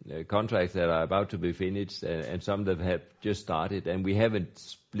contracts that are about to be finished and some that have just started. And we haven't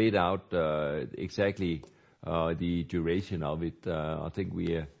split out exactly the duration of it. I think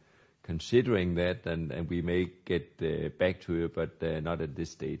we are considering that, and we may get back to you, but not at this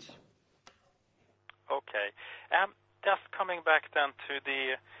stage. Okay. Just coming back then to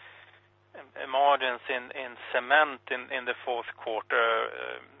the margins in cement in the fourth quarter,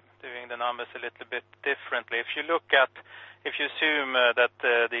 doing the numbers a little bit differently. If you assume that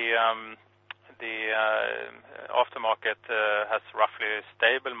the aftermarket has roughly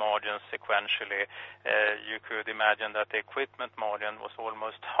stable margins sequentially, you could imagine that the equipment margin was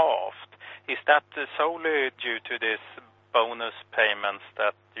almost halved. Is that solely due to this bonus payments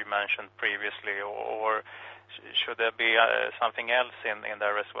that you mentioned previously, or should there be something else in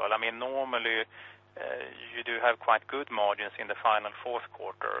there as well? I mean, normally you do have quite good margins in the final fourth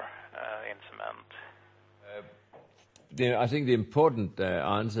quarter in cement. I think the important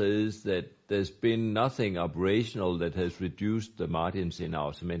answer is that there's been nothing operational that has reduced the margins in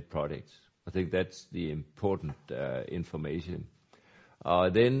our cement products. I think that's the important information.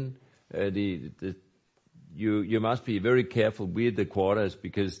 Then you must be very careful with the quarters,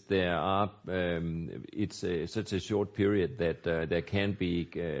 because there are it's such a short period that there can be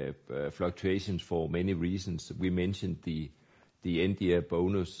fluctuations for many reasons. We mentioned the end year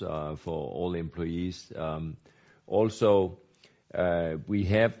bonus for all employees. Also, we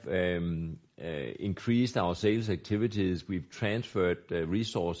have increased our sales activities. We've transferred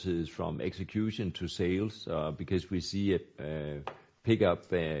resources from execution to sales because we see a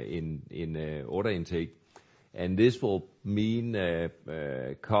pickup in order intake. And this will mean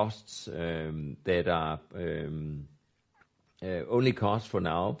costs that are only costs for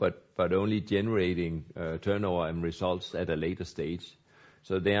now, but only generating turnover and results at a later stage.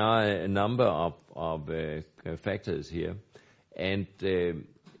 So there are a number of factors here. And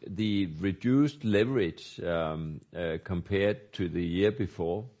the reduced leverage compared to the year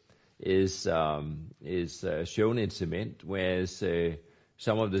before is shown in cement, whereas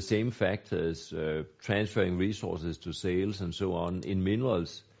some of the same factors, transferring resources to sales and so on, in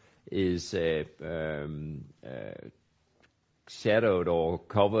minerals is shadowed or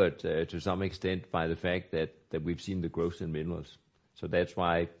covered to some extent by the fact that we've seen the growth in minerals. So that's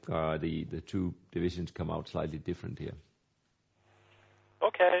why the two divisions come out slightly different here.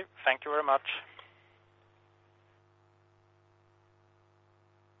 Okay, thank you very much.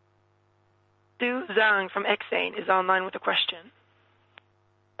 Su Zhang from Exane is online with a question.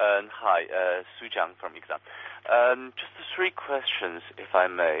 Hi, Su Zhang from Exane. Just 3 questions, if I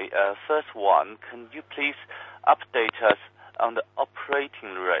may. First one, can you please update us on the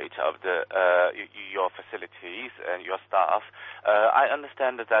operating rate of your facilities and your staff? I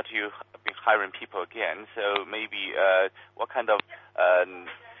understand that you've been hiring people again, so maybe what kind of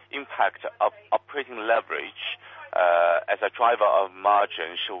impact of operating leverage as a driver of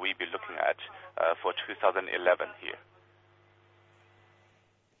margin should we be looking at for 2011 here?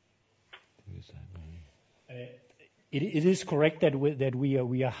 It is correct that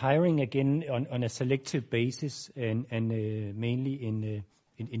we are hiring again on a selective basis and mainly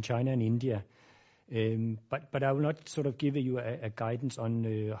in China and India. But I will not sort of give you a guidance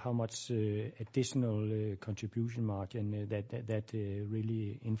on how much additional contribution margin that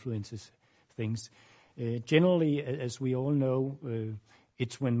really influences things. Generally, as we all know,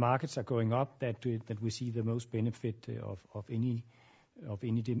 it's when markets are going up that we see the most benefit of any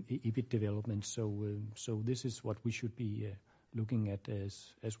EBIT development. So this is what we should be looking at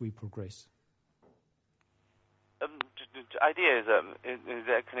as we progress. The idea is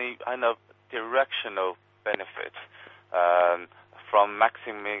there kind of directional benefit from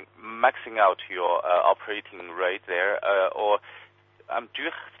maxing out your operating rate there, or do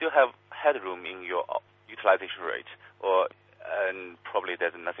you still have headroom in your utilization rate, and probably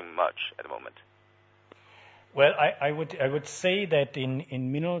there's nothing much at the moment? Well, I would say that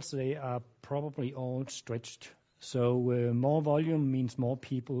in minerals they are probably all stretched. So more volume means more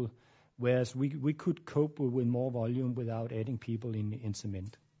people, whereas we could cope with more volume without adding people in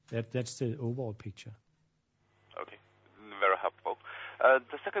cement. That's the overall picture. Okay, very helpful.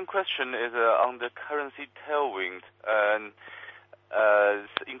 The second question is on the currency tailwind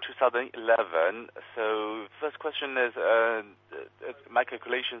in 2011. So first question is, my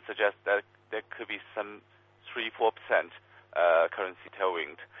calculation suggests that there could be some 3-4% currency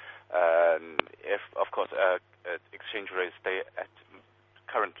tailwind. If, of course, exchange rates stay at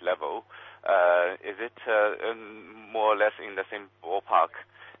current level, is it more or less in the same ballpark?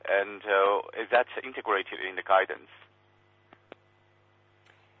 And is that integrated in the guidance?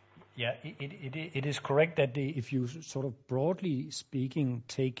 Yeah, it is correct that if you sort of broadly speaking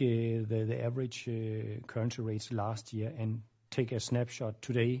take the average currency rates last year and take a snapshot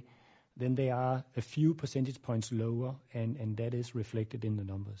today, then they are a few percentage points lower, and that is reflected in the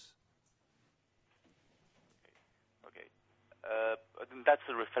numbers. Okay. That's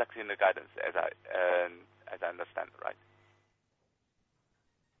reflected in the guidance, as I understand, right?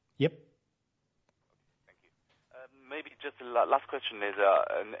 Yep. Thank you. Maybe just the last question is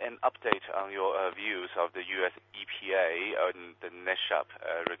an update on your views of the U.S. EPA and the NESHAP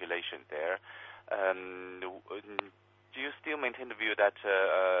regulation there. Do you still maintain the view that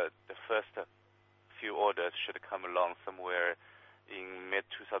the first few orders should come along somewhere in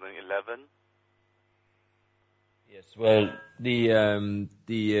mid-2011? Yes. Well,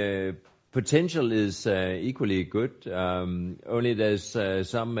 the potential is equally good. Only there's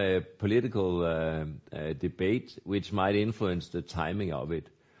some political debate which might influence the timing of it.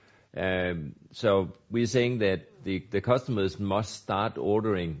 So we're saying that the customers must start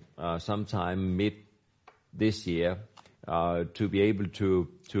ordering sometime mid this year to be able to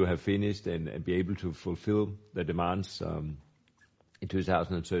have finished and be able to fulfill the demands in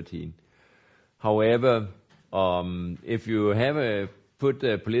 2013. However, if you have put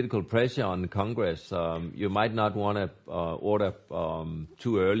political pressure on Congress, you might not want to order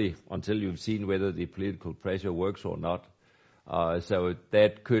too early until you've seen whether the political pressure works or not. So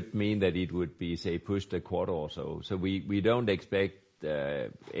that could mean that it would be, say, pushed a quarter or so. So we don't expect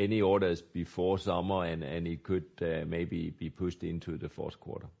any orders before summer, and it could maybe be pushed into the fourth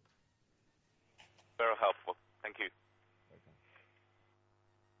quarter. Very helpful. Thank you.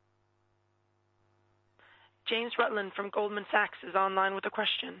 James Rutland from Goldman Sachs is online with a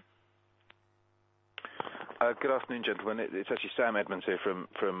question. Good afternoon, gentlemen. It's actually Sam Edmonds here from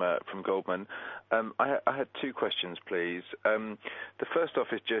Goldman. I had two questions, please. The first off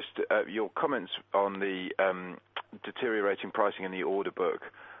is just your comments on the deteriorating pricing in the order book,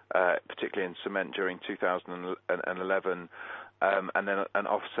 particularly in cement during 2011, and then an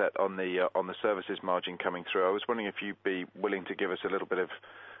offset on the services margin coming through. I was wondering if you'd be willing to give us a little bit of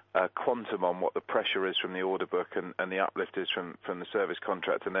quantum on what the pressure is from the order book and the uplift is from the service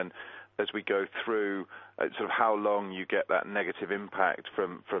contract, and then as we go through sort of how long you get that negative impact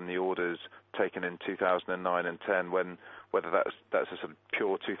from the orders taken in 2009 and 10, whether that's a sort of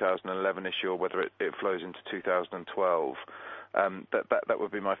pure 2011 issue or whether it flows into 2012. That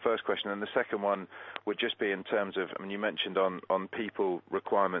would be my first question. And the second one would just be in terms of, I mean, you mentioned on people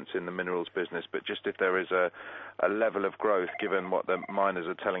requirements in the minerals business, but just if there is a level of growth, given what the miners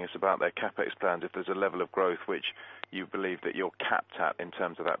are telling us about their capex plans, if there's a level of growth which you believe that you're capped at in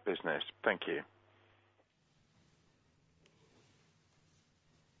terms of that business. Thank you.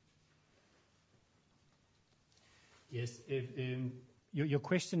 Yes. Your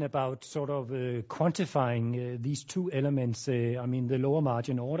question about sort of quantifying these two elements, I mean, the lower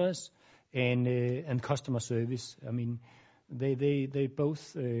margin orders and customer service. I mean, they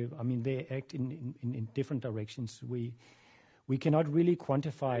both, I mean, they act in different directions. We cannot really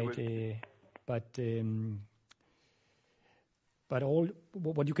quantify it, but all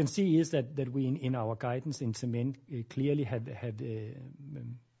what you can see is that we in our guidance in cement clearly had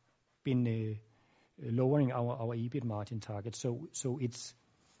been lowering our EBIT margin target. So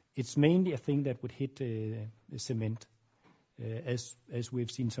it's mainly a thing that would hit cement, as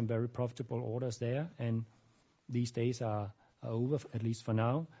we've seen some very profitable orders there, and these days are over, at least for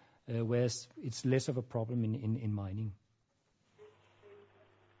now, whereas it's less of a problem in mining.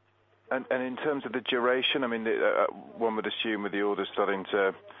 And in terms of the duration, I mean, one would assume with the orders starting to,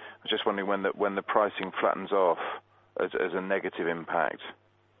 I was just wondering when the pricing flattens off as a negative impact.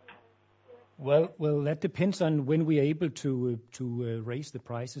 Well, that depends on when we are able to raise the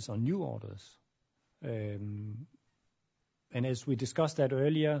prices on new orders. And as we discussed that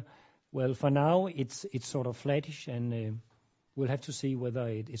earlier, well, for now it's sort of flattish, and we'll have to see whether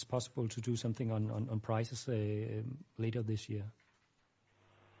it is possible to do something on prices later this year.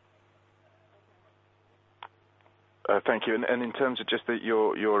 Thank you. And in terms of just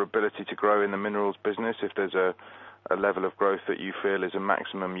your ability to grow in the minerals business, if there's a level of growth that you feel is a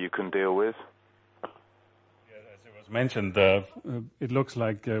maximum you can deal with? Yeah, as it was mentioned, it looks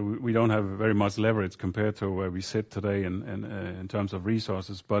like we don't have very much leverage compared to where we sit today in terms of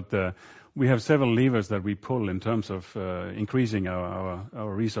resources. But we have several levers that we pull in terms of increasing our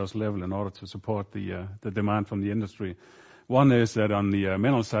resource level in order to support the demand from the industry. One is that on the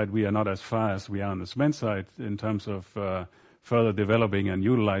mineral side, we are not as far as we are on the cement side in terms of further developing and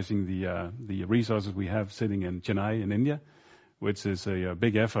utilizing the resources we have sitting in Chennai in India, which is a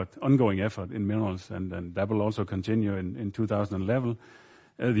big effort, ongoing effort in minerals, and that will also continue in 2011.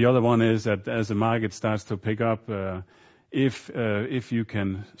 The other one is that as the market starts to pick up, if you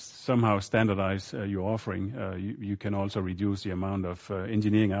can somehow standardize your offering, you can also reduce the amount of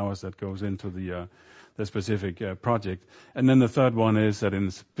engineering hours that goes into the specific project. And then the third one is that in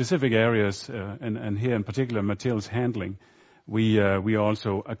specific areas, and here in particular materials handling, we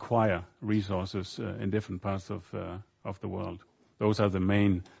also acquire resources in different parts of the world. Those are the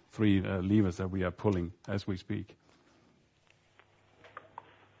main three levers that we are pulling as we speak.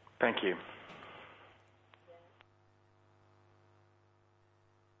 Thank you.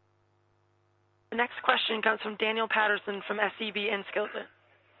 The next question comes from Daniel Patterson from SEB Enskilda.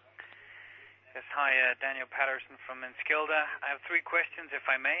 Yes, hi, Daniel Patterson from Enskilda. I have three questions, if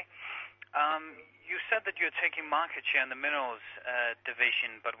I may. You said that you're taking market share in the minerals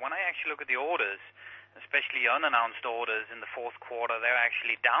division, but when I actually look at the orders, especially unannounced orders in the fourth quarter, they're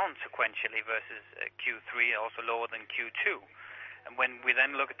actually down sequentially versus Q3, also lower than Q2. And when we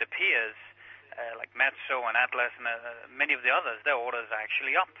then look at the peers, like Metso and Atlas and many of the others, their orders are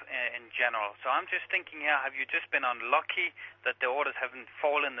actually up in general. So I'm just thinking here, have you just been unlucky that the orders haven't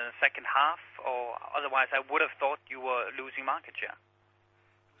fallen in the second half, or otherwise I would have thought you were losing market share?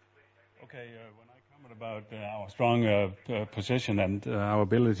 Okay, when I comment about our strong position and our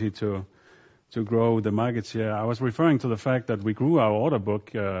ability to grow the market share, I was referring to the fact that we grew our order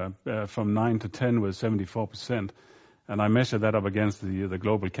book from 9 to 10 with 74%. And I measured that up against the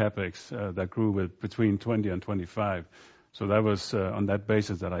global capex that grew with between 20 and 25. So that was on that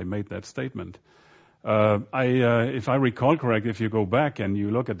basis that I made that statement. If I recall correct, if you go back and you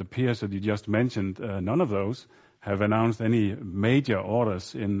look at the peers that you just mentioned, none of those have announced any major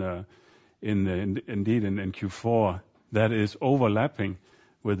orders in indeed in Q4 that is overlapping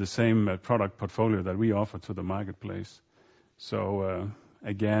with the same product portfolio that we offer to the marketplace. So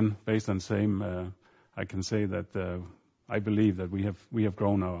again, based on same, I can say that I believe that we have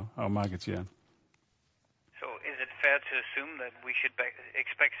grown our market share. So is it fair to assume that we should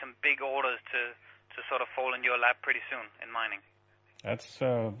expect some big orders to sort of fall in your lap pretty soon in mining? That's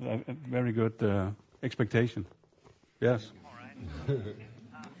a very good expectation. Yes. All right.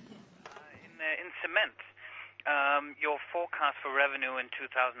 In cement, your forecast for revenue in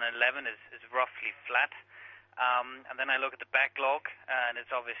 2011 is roughly flat. And then I look at the backlog, and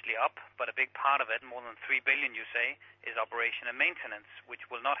it's obviously up, but a big part of it, more than 3 billion, you say, is operation and maintenance, which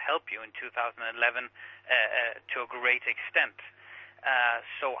will not help you in 2011 to a great extent.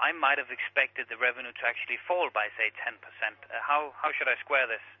 So I might have expected the revenue to actually fall by, say, 10%. How should I square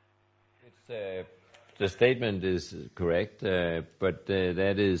this? The statement is correct, but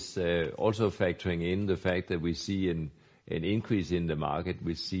that is also factoring in the fact that we see an increase in the market.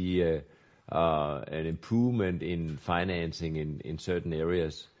 We see an improvement in financing in certain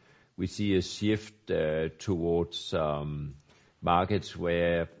areas. We see a shift towards markets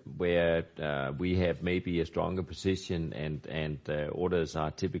where we have maybe a stronger position and orders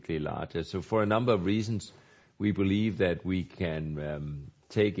are typically larger. So for a number of reasons, we believe that we can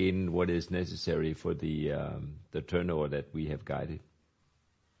take in what is necessary for the turnover that we have guided.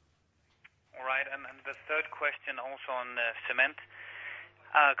 All right, and the third question also on cement.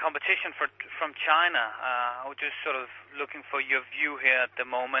 Competition from China. I was just sort of looking for your view here at the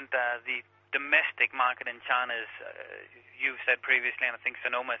moment. The domestic market in China is, you've said previously, and I think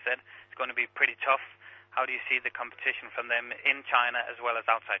Sonoma said, it's going to be pretty tough. How do you see the competition from them in China as well as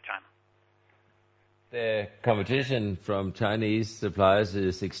outside China? The competition from Chinese suppliers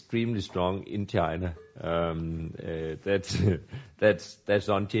is extremely strong in China. That's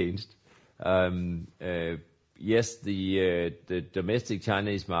unchanged. Yes, the domestic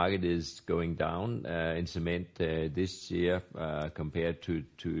Chinese market is going down in cement this year compared to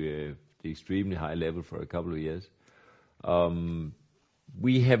the extremely high level for a couple of years.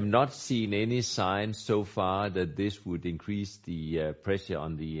 We have not seen any signs so far that this would increase the pressure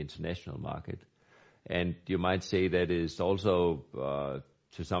on the international market. And you might say that is also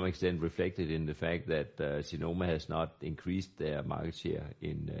to some extent reflected in the fact that Sonoma has not increased their market share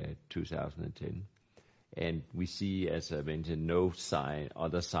in 2010. And we see, as I mentioned, no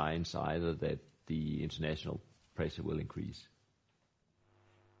other signs either that the international pressure will increase.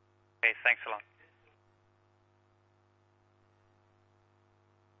 Okay, thanks a lot.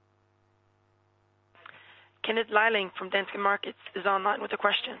 Kenneth Leiling from Danske Markets is online with a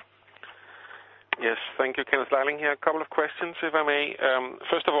question. Yes, thank you, Kenneth Leiling here. A couple of questions, if I may.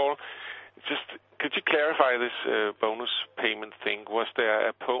 First of all, just could you clarify this bonus payment thing? Was there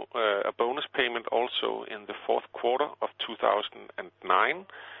a bonus payment also in the fourth quarter of 2009?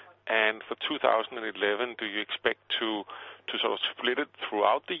 And for 2011, do you expect to sort of split it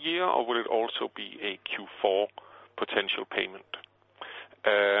throughout the year, or will it also be a Q4 potential payment?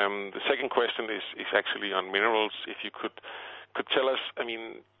 The second question is actually on minerals. If you could tell us, I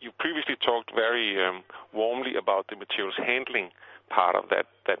mean, you previously talked very warmly about the materials handling part of that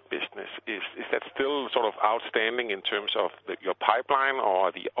business. Is that still sort of outstanding in terms of your pipeline, or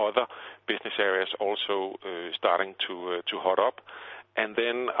are the other business areas also starting to hot up? And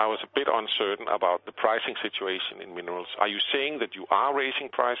then I was a bit uncertain about the pricing situation in minerals. Are you saying that you are raising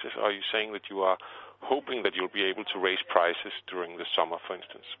prices, or are you saying that you are hoping that you'll be able to raise prices during the summer, for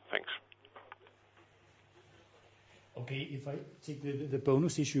instance? Thanks. Okay, if I take the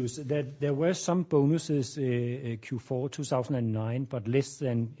bonus issues, there were some bonuses in Q4 2009, but less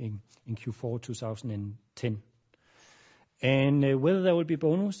than in Q4 2010. And whether there will be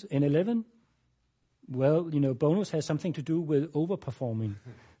bonus in 11, well, you know, bonus has something to do with overperforming.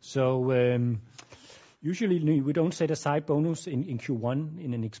 So usually we don't set aside bonus in Q1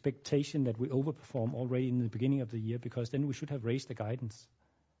 in an expectation that we overperform already in the beginning of the year, because then we should have raised the guidance.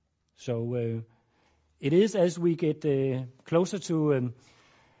 So it is as we get closer to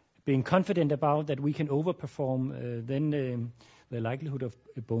being confident about that we can overperform, then the likelihood of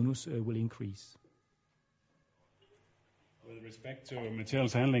a bonus will increase. With respect to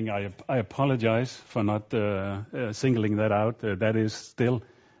materials handling, I apologize for not singling that out. That is still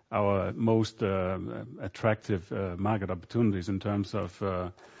our most attractive market opportunities in terms of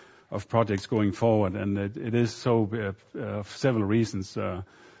projects going forward, and it is so for several reasons.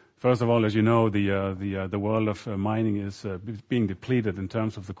 First of all, as you know, the world of mining is being depleted in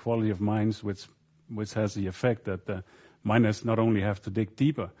terms of the quality of mines, which has the effect that miners not only have to dig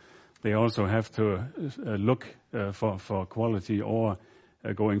deeper, they also have to look for quality ore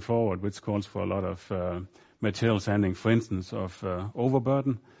going forward, which calls for a lot of materials handling, for instance, of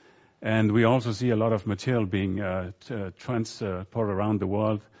overburden. And we also see a lot of material being transported around the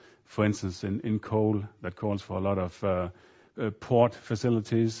world, for instance, in coal, that calls for a lot of port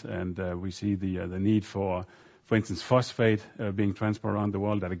facilities. And we see the need for instance, phosphate being transported around the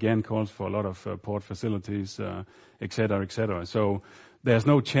world, that again calls for a lot of port facilities, et cetera, et cetera. So there's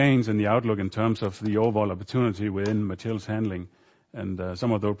no change in the outlook in terms of the overall opportunity within materials handling, and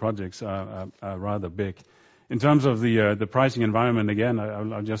some of those projects are rather big. In terms of the pricing environment, again,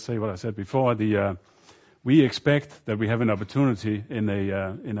 I'll just say what I said before. We expect that we have an opportunity in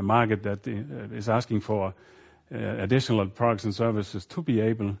a market that is asking for additional products and services to be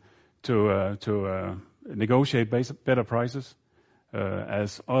able to negotiate better prices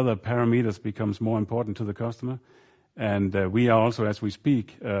as other parameters becomes more important to the customer. And we are also, as we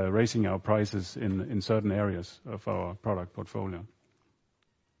speak, raising our prices in certain areas of our product portfolio.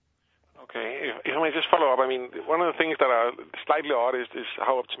 Okay. If I may just follow up, I mean, one of the things that are slightly odd is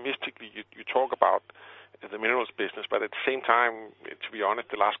how optimistically you talk about the minerals business, but at the same time, to be honest,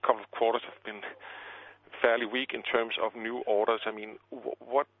 the last couple of quarters have been fairly weak in terms of new orders. I mean,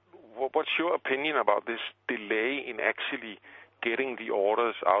 what's your opinion about this delay in actually getting the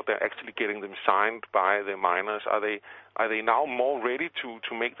orders out there, actually getting them signed by the miners? Are they now more ready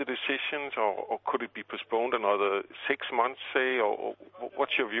to make the decisions, or could it be postponed another 6 months, say, or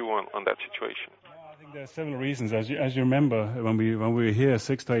what's your view on that situation? I think there are several reasons. As you remember, when we were here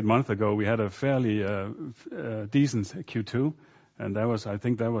 6 to 8 months ago, we had a fairly decent Q2, and I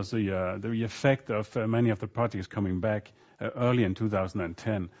think that was the effect of many of the projects coming back early in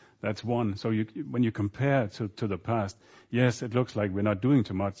 2010. That's one. So when you compare to the past, yes, it looks like we're not doing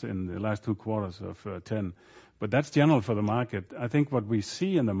too much in the last 2 quarters of 10, but that's general for the market. I think what we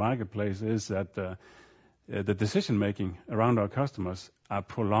see in the marketplace is that the decision making around our customers are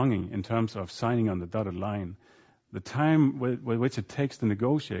prolonging in terms of signing on the dotted line. The time with which it takes to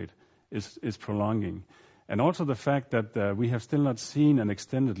negotiate is prolonging, and also the fact that we have still not seen an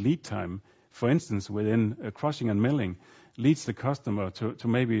extended lead time, for instance, within crushing and milling, leads the customer to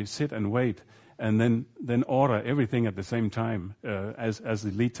maybe sit and wait and then order everything at the same time, as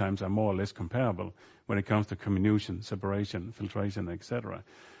the lead times are more or less comparable when it comes to comminution, separation, filtration, etc.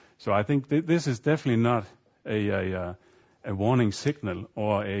 So I think this is definitely not a warning signal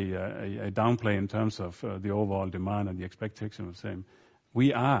or a downplay in terms of the overall demand and the expectation of the same.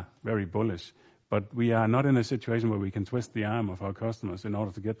 We are very bullish, but we are not in a situation where we can twist the arm of our customers in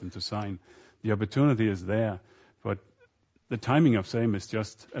order to get them to sign. The opportunity is there, but the timing of same is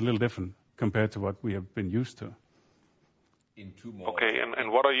just a little different compared to what we have been used to. Okay,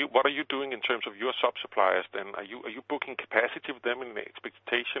 and what are you doing in terms of your sub-suppliers then? Are you booking capacity with them in the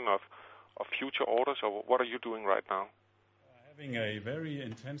expectation of future orders, or what are you doing right now? Having a very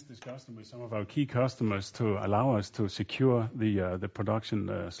intense discussion with some of our key customers to allow us to secure the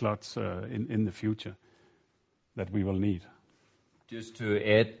production slots in the future that we will need. Just to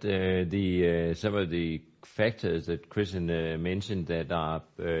add some of the factors that Christian mentioned that are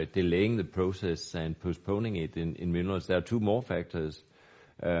delaying the process and postponing it in minerals, there are 2 more factors.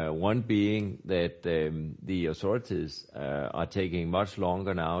 One being that the authorities are taking much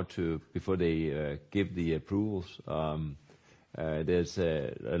longer now before they give the approvals. There's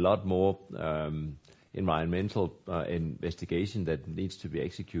a lot more environmental investigation that needs to be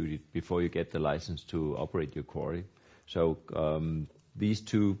executed before you get the license to operate your quarry. So these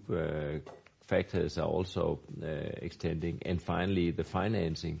 2 factors are also extending. And finally, the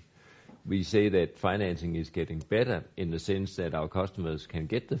financing. We say that financing is getting better in the sense that our customers can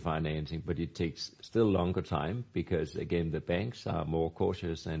get the financing, but it takes still longer time because, again, the banks are more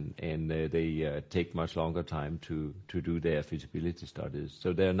cautious and they take much longer time to do their feasibility studies.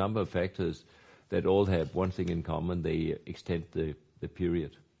 So there are a number of factors that all have one thing in common. They extend the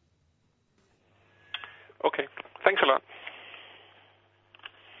period. Okay. Thanks a lot.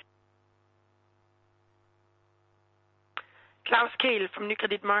 Klaus Kehl from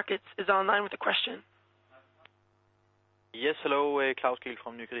Nykredit Markets is online with a question. Yes, hello, Klaus Kehl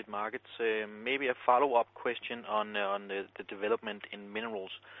from Nykredit Markets. Maybe a follow-up question on the development in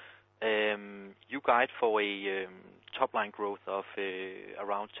minerals. You guide for a top-line growth of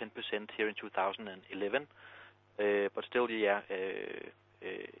around 10% here in 2011, but still,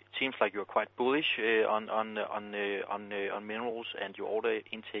 it seems like you're quite bullish on minerals, and your order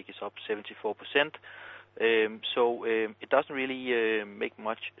intake is up 74%. So it doesn't really make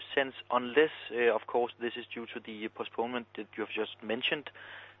much sense unless, of course, this is due to the postponement that you have just mentioned,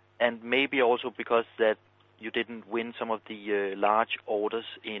 and maybe also because that you didn't win some of the large orders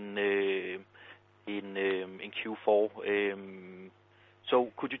in Q4. So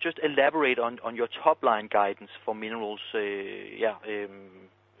could you just elaborate on your top line guidance for minerals?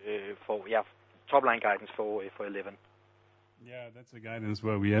 Top line guidance for 11. Yeah, that's a guidance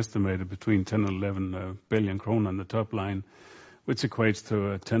where we estimated between 10 and 11 billion kroner on the top line, which equates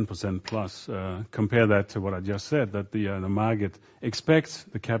to 10% plus. Compare that to what I just said, that the market expects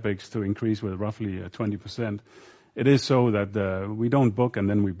the capex to increase with roughly 20%. It is so that we don't book and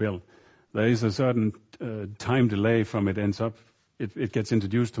then we bill. There is a certain time delay from it ends up, it gets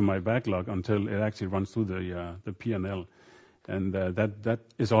introduced to my backlog until it actually runs through the P&L. And that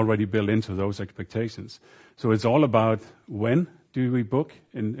is already built into those expectations. So it's all about when do we book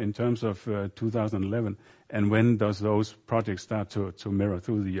in terms of 2011, and when does those projects start to mirror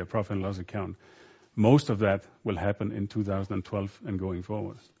through the profit and loss account. Most of that will happen in 2012 and going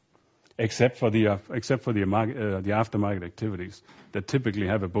forward, except for the aftermarket activities that typically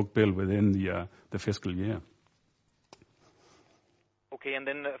have a book bill within the fiscal year. Okay, and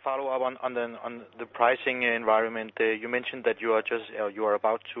then follow up on the pricing environment. You mentioned that you are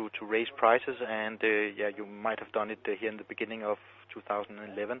about to raise prices, and you might have done it here in the beginning of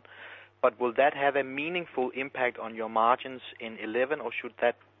 2011. But will that have a meaningful impact on your margins in 11, or should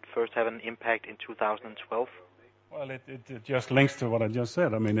that first have an impact in 2012? Well, it just links to what I just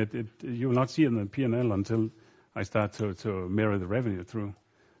said. I mean, you will not see it in the P&L until I start to mirror the revenue through,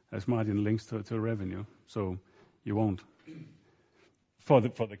 as margin links to revenue. So you won't. For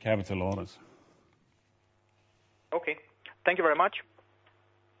the capital orders. Okay. Thank you very much.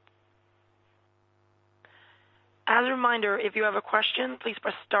 As a reminder, if you have a question, please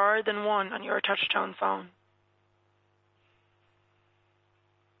press star then 1 on your touch-tone phone.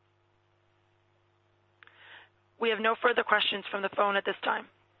 We have no further questions from the phone at this time.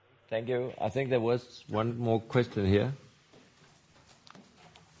 Thank you. I think there was one more question here.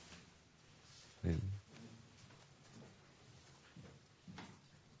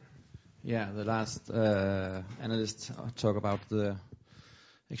 Yeah, the last analyst talk about the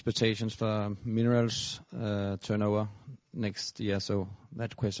expectations for minerals turnover next year. So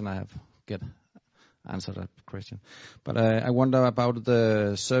that question I have answered that question. But I wonder about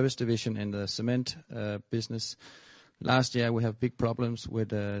the service division in the cement business. Last year we have big problems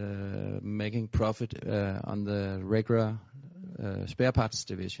with making profit on the regular spare parts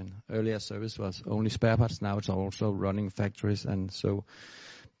division. Earlier service was only spare parts. Now it's also running factories and so.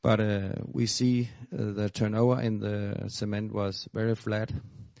 But we see the turnover in the cement was very flat,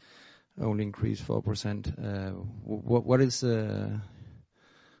 only increased 4%. What is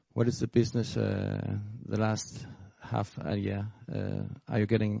the business the last half a year? Are you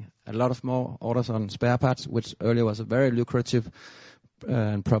getting a lot of more orders on spare parts, which earlier was a very lucrative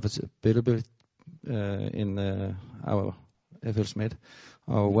and profitability in our FLSmidth,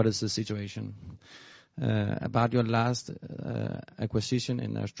 or what is the situation? About your last acquisition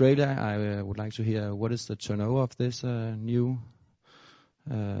in Australia, I would like to hear what is the turnover of this new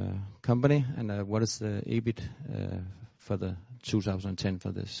company, and what is the EBIT for the 2010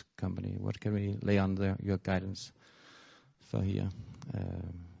 for this company? What can we lay on your guidance for here?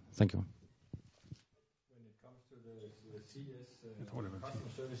 Thank you. When it comes to the CS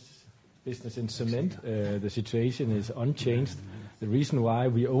customer service business in cement, the situation is unchanged. The reason why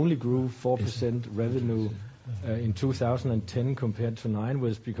we only grew 4% revenue in 2010 compared to 9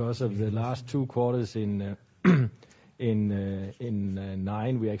 was because of the last 2 quarters in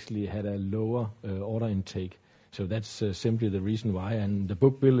 9 we actually had a lower order intake. So that's simply the reason why. And the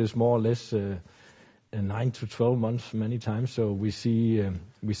book bill is more or less 9 to 12 months many times. So we see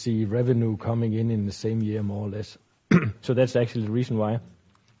revenue coming in the same year more or less. So that's actually the reason why.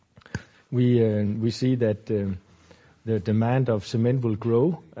 We see that the demand of cement will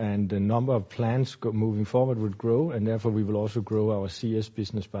grow, and the number of plants moving forward will grow, and therefore we will also grow our CS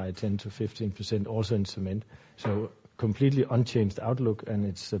business by 10 to 15% also in cement. So completely unchanged outlook, and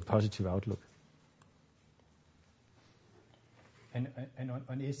it's a positive outlook. And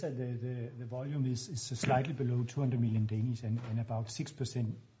on ESA, the volume is slightly below 200 million and about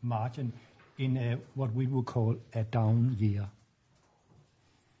 6% margin in what we would call a down year.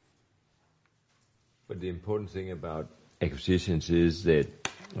 But the important thing about acquisitions is that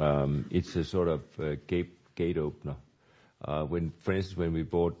it's a sort of gate opener. For instance, when we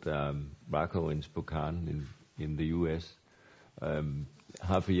bought Raco in Spokane in the U.S.,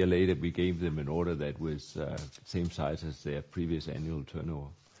 half a year later we gave them an order that was same size as their previous annual turnover.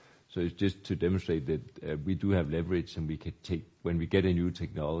 So it's just to demonstrate that we do have leverage, and we can take when we get a new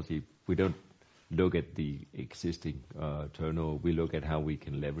technology, we don't look at the existing turnover. We look at how we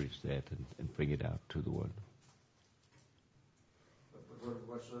can leverage that and bring it out to the world. But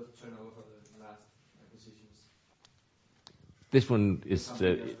what's the turnover for the last acquisitions? This one is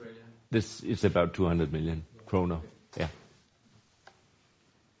this is about 200 million kroner. Yeah.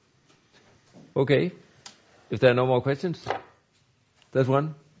 Okay. If there are no more questions, there's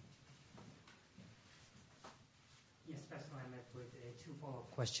one. Yes, Basil, I met with two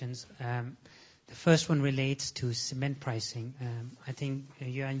follow-up questions. The first one relates to cement pricing. I think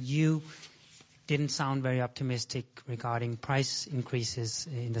you didn't sound very optimistic regarding price increases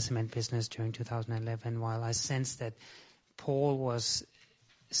in the cement business during 2011, while I sense that Paul was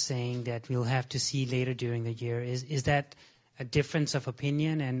saying that we'll have to see later during the year. Is that a difference of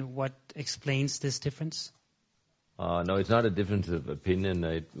opinion, and what explains this difference? No, it's not a difference of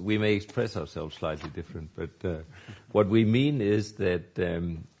opinion. We may express ourselves slightly different, but what we mean is that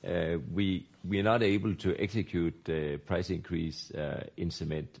we are not able to execute the price increase in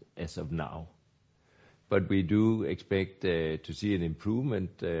cement as of now. But we do expect to see an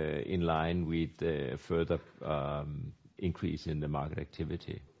improvement in line with further increase in the market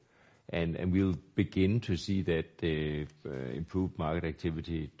activity. And we'll begin to see that improved market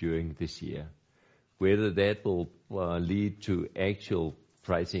activity during this year. Whether that will lead to actual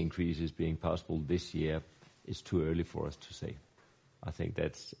price increases being possible this year is too early for us to say. I think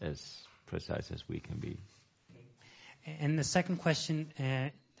that's as precise as we can be. And the second question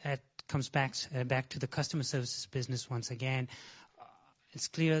that comes back to the customer services business once again. It's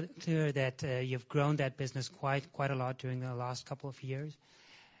clear that you've grown that business quite a lot during the last couple of years.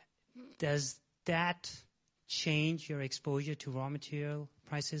 Does that change your exposure to raw material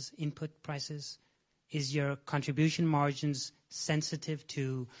prices, input prices? Is your contribution margins sensitive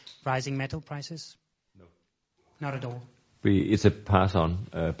to rising metal prices? No. Not at all? It's a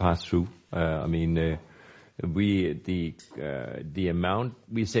pass-through. I mean, the amount,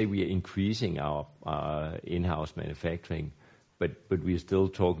 we say we are increasing our in-house manufacturing, but we are still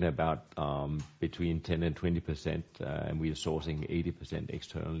talking about between 10 and 20%, and we are sourcing 80%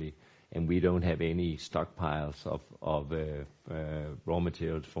 externally. And we don't have any stockpiles of raw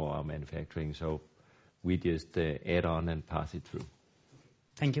materials for our manufacturing, so we just add on and pass it through.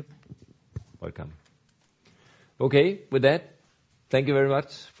 Thank you. Welcome. Okay, with that, thank you very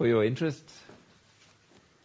much for your interest.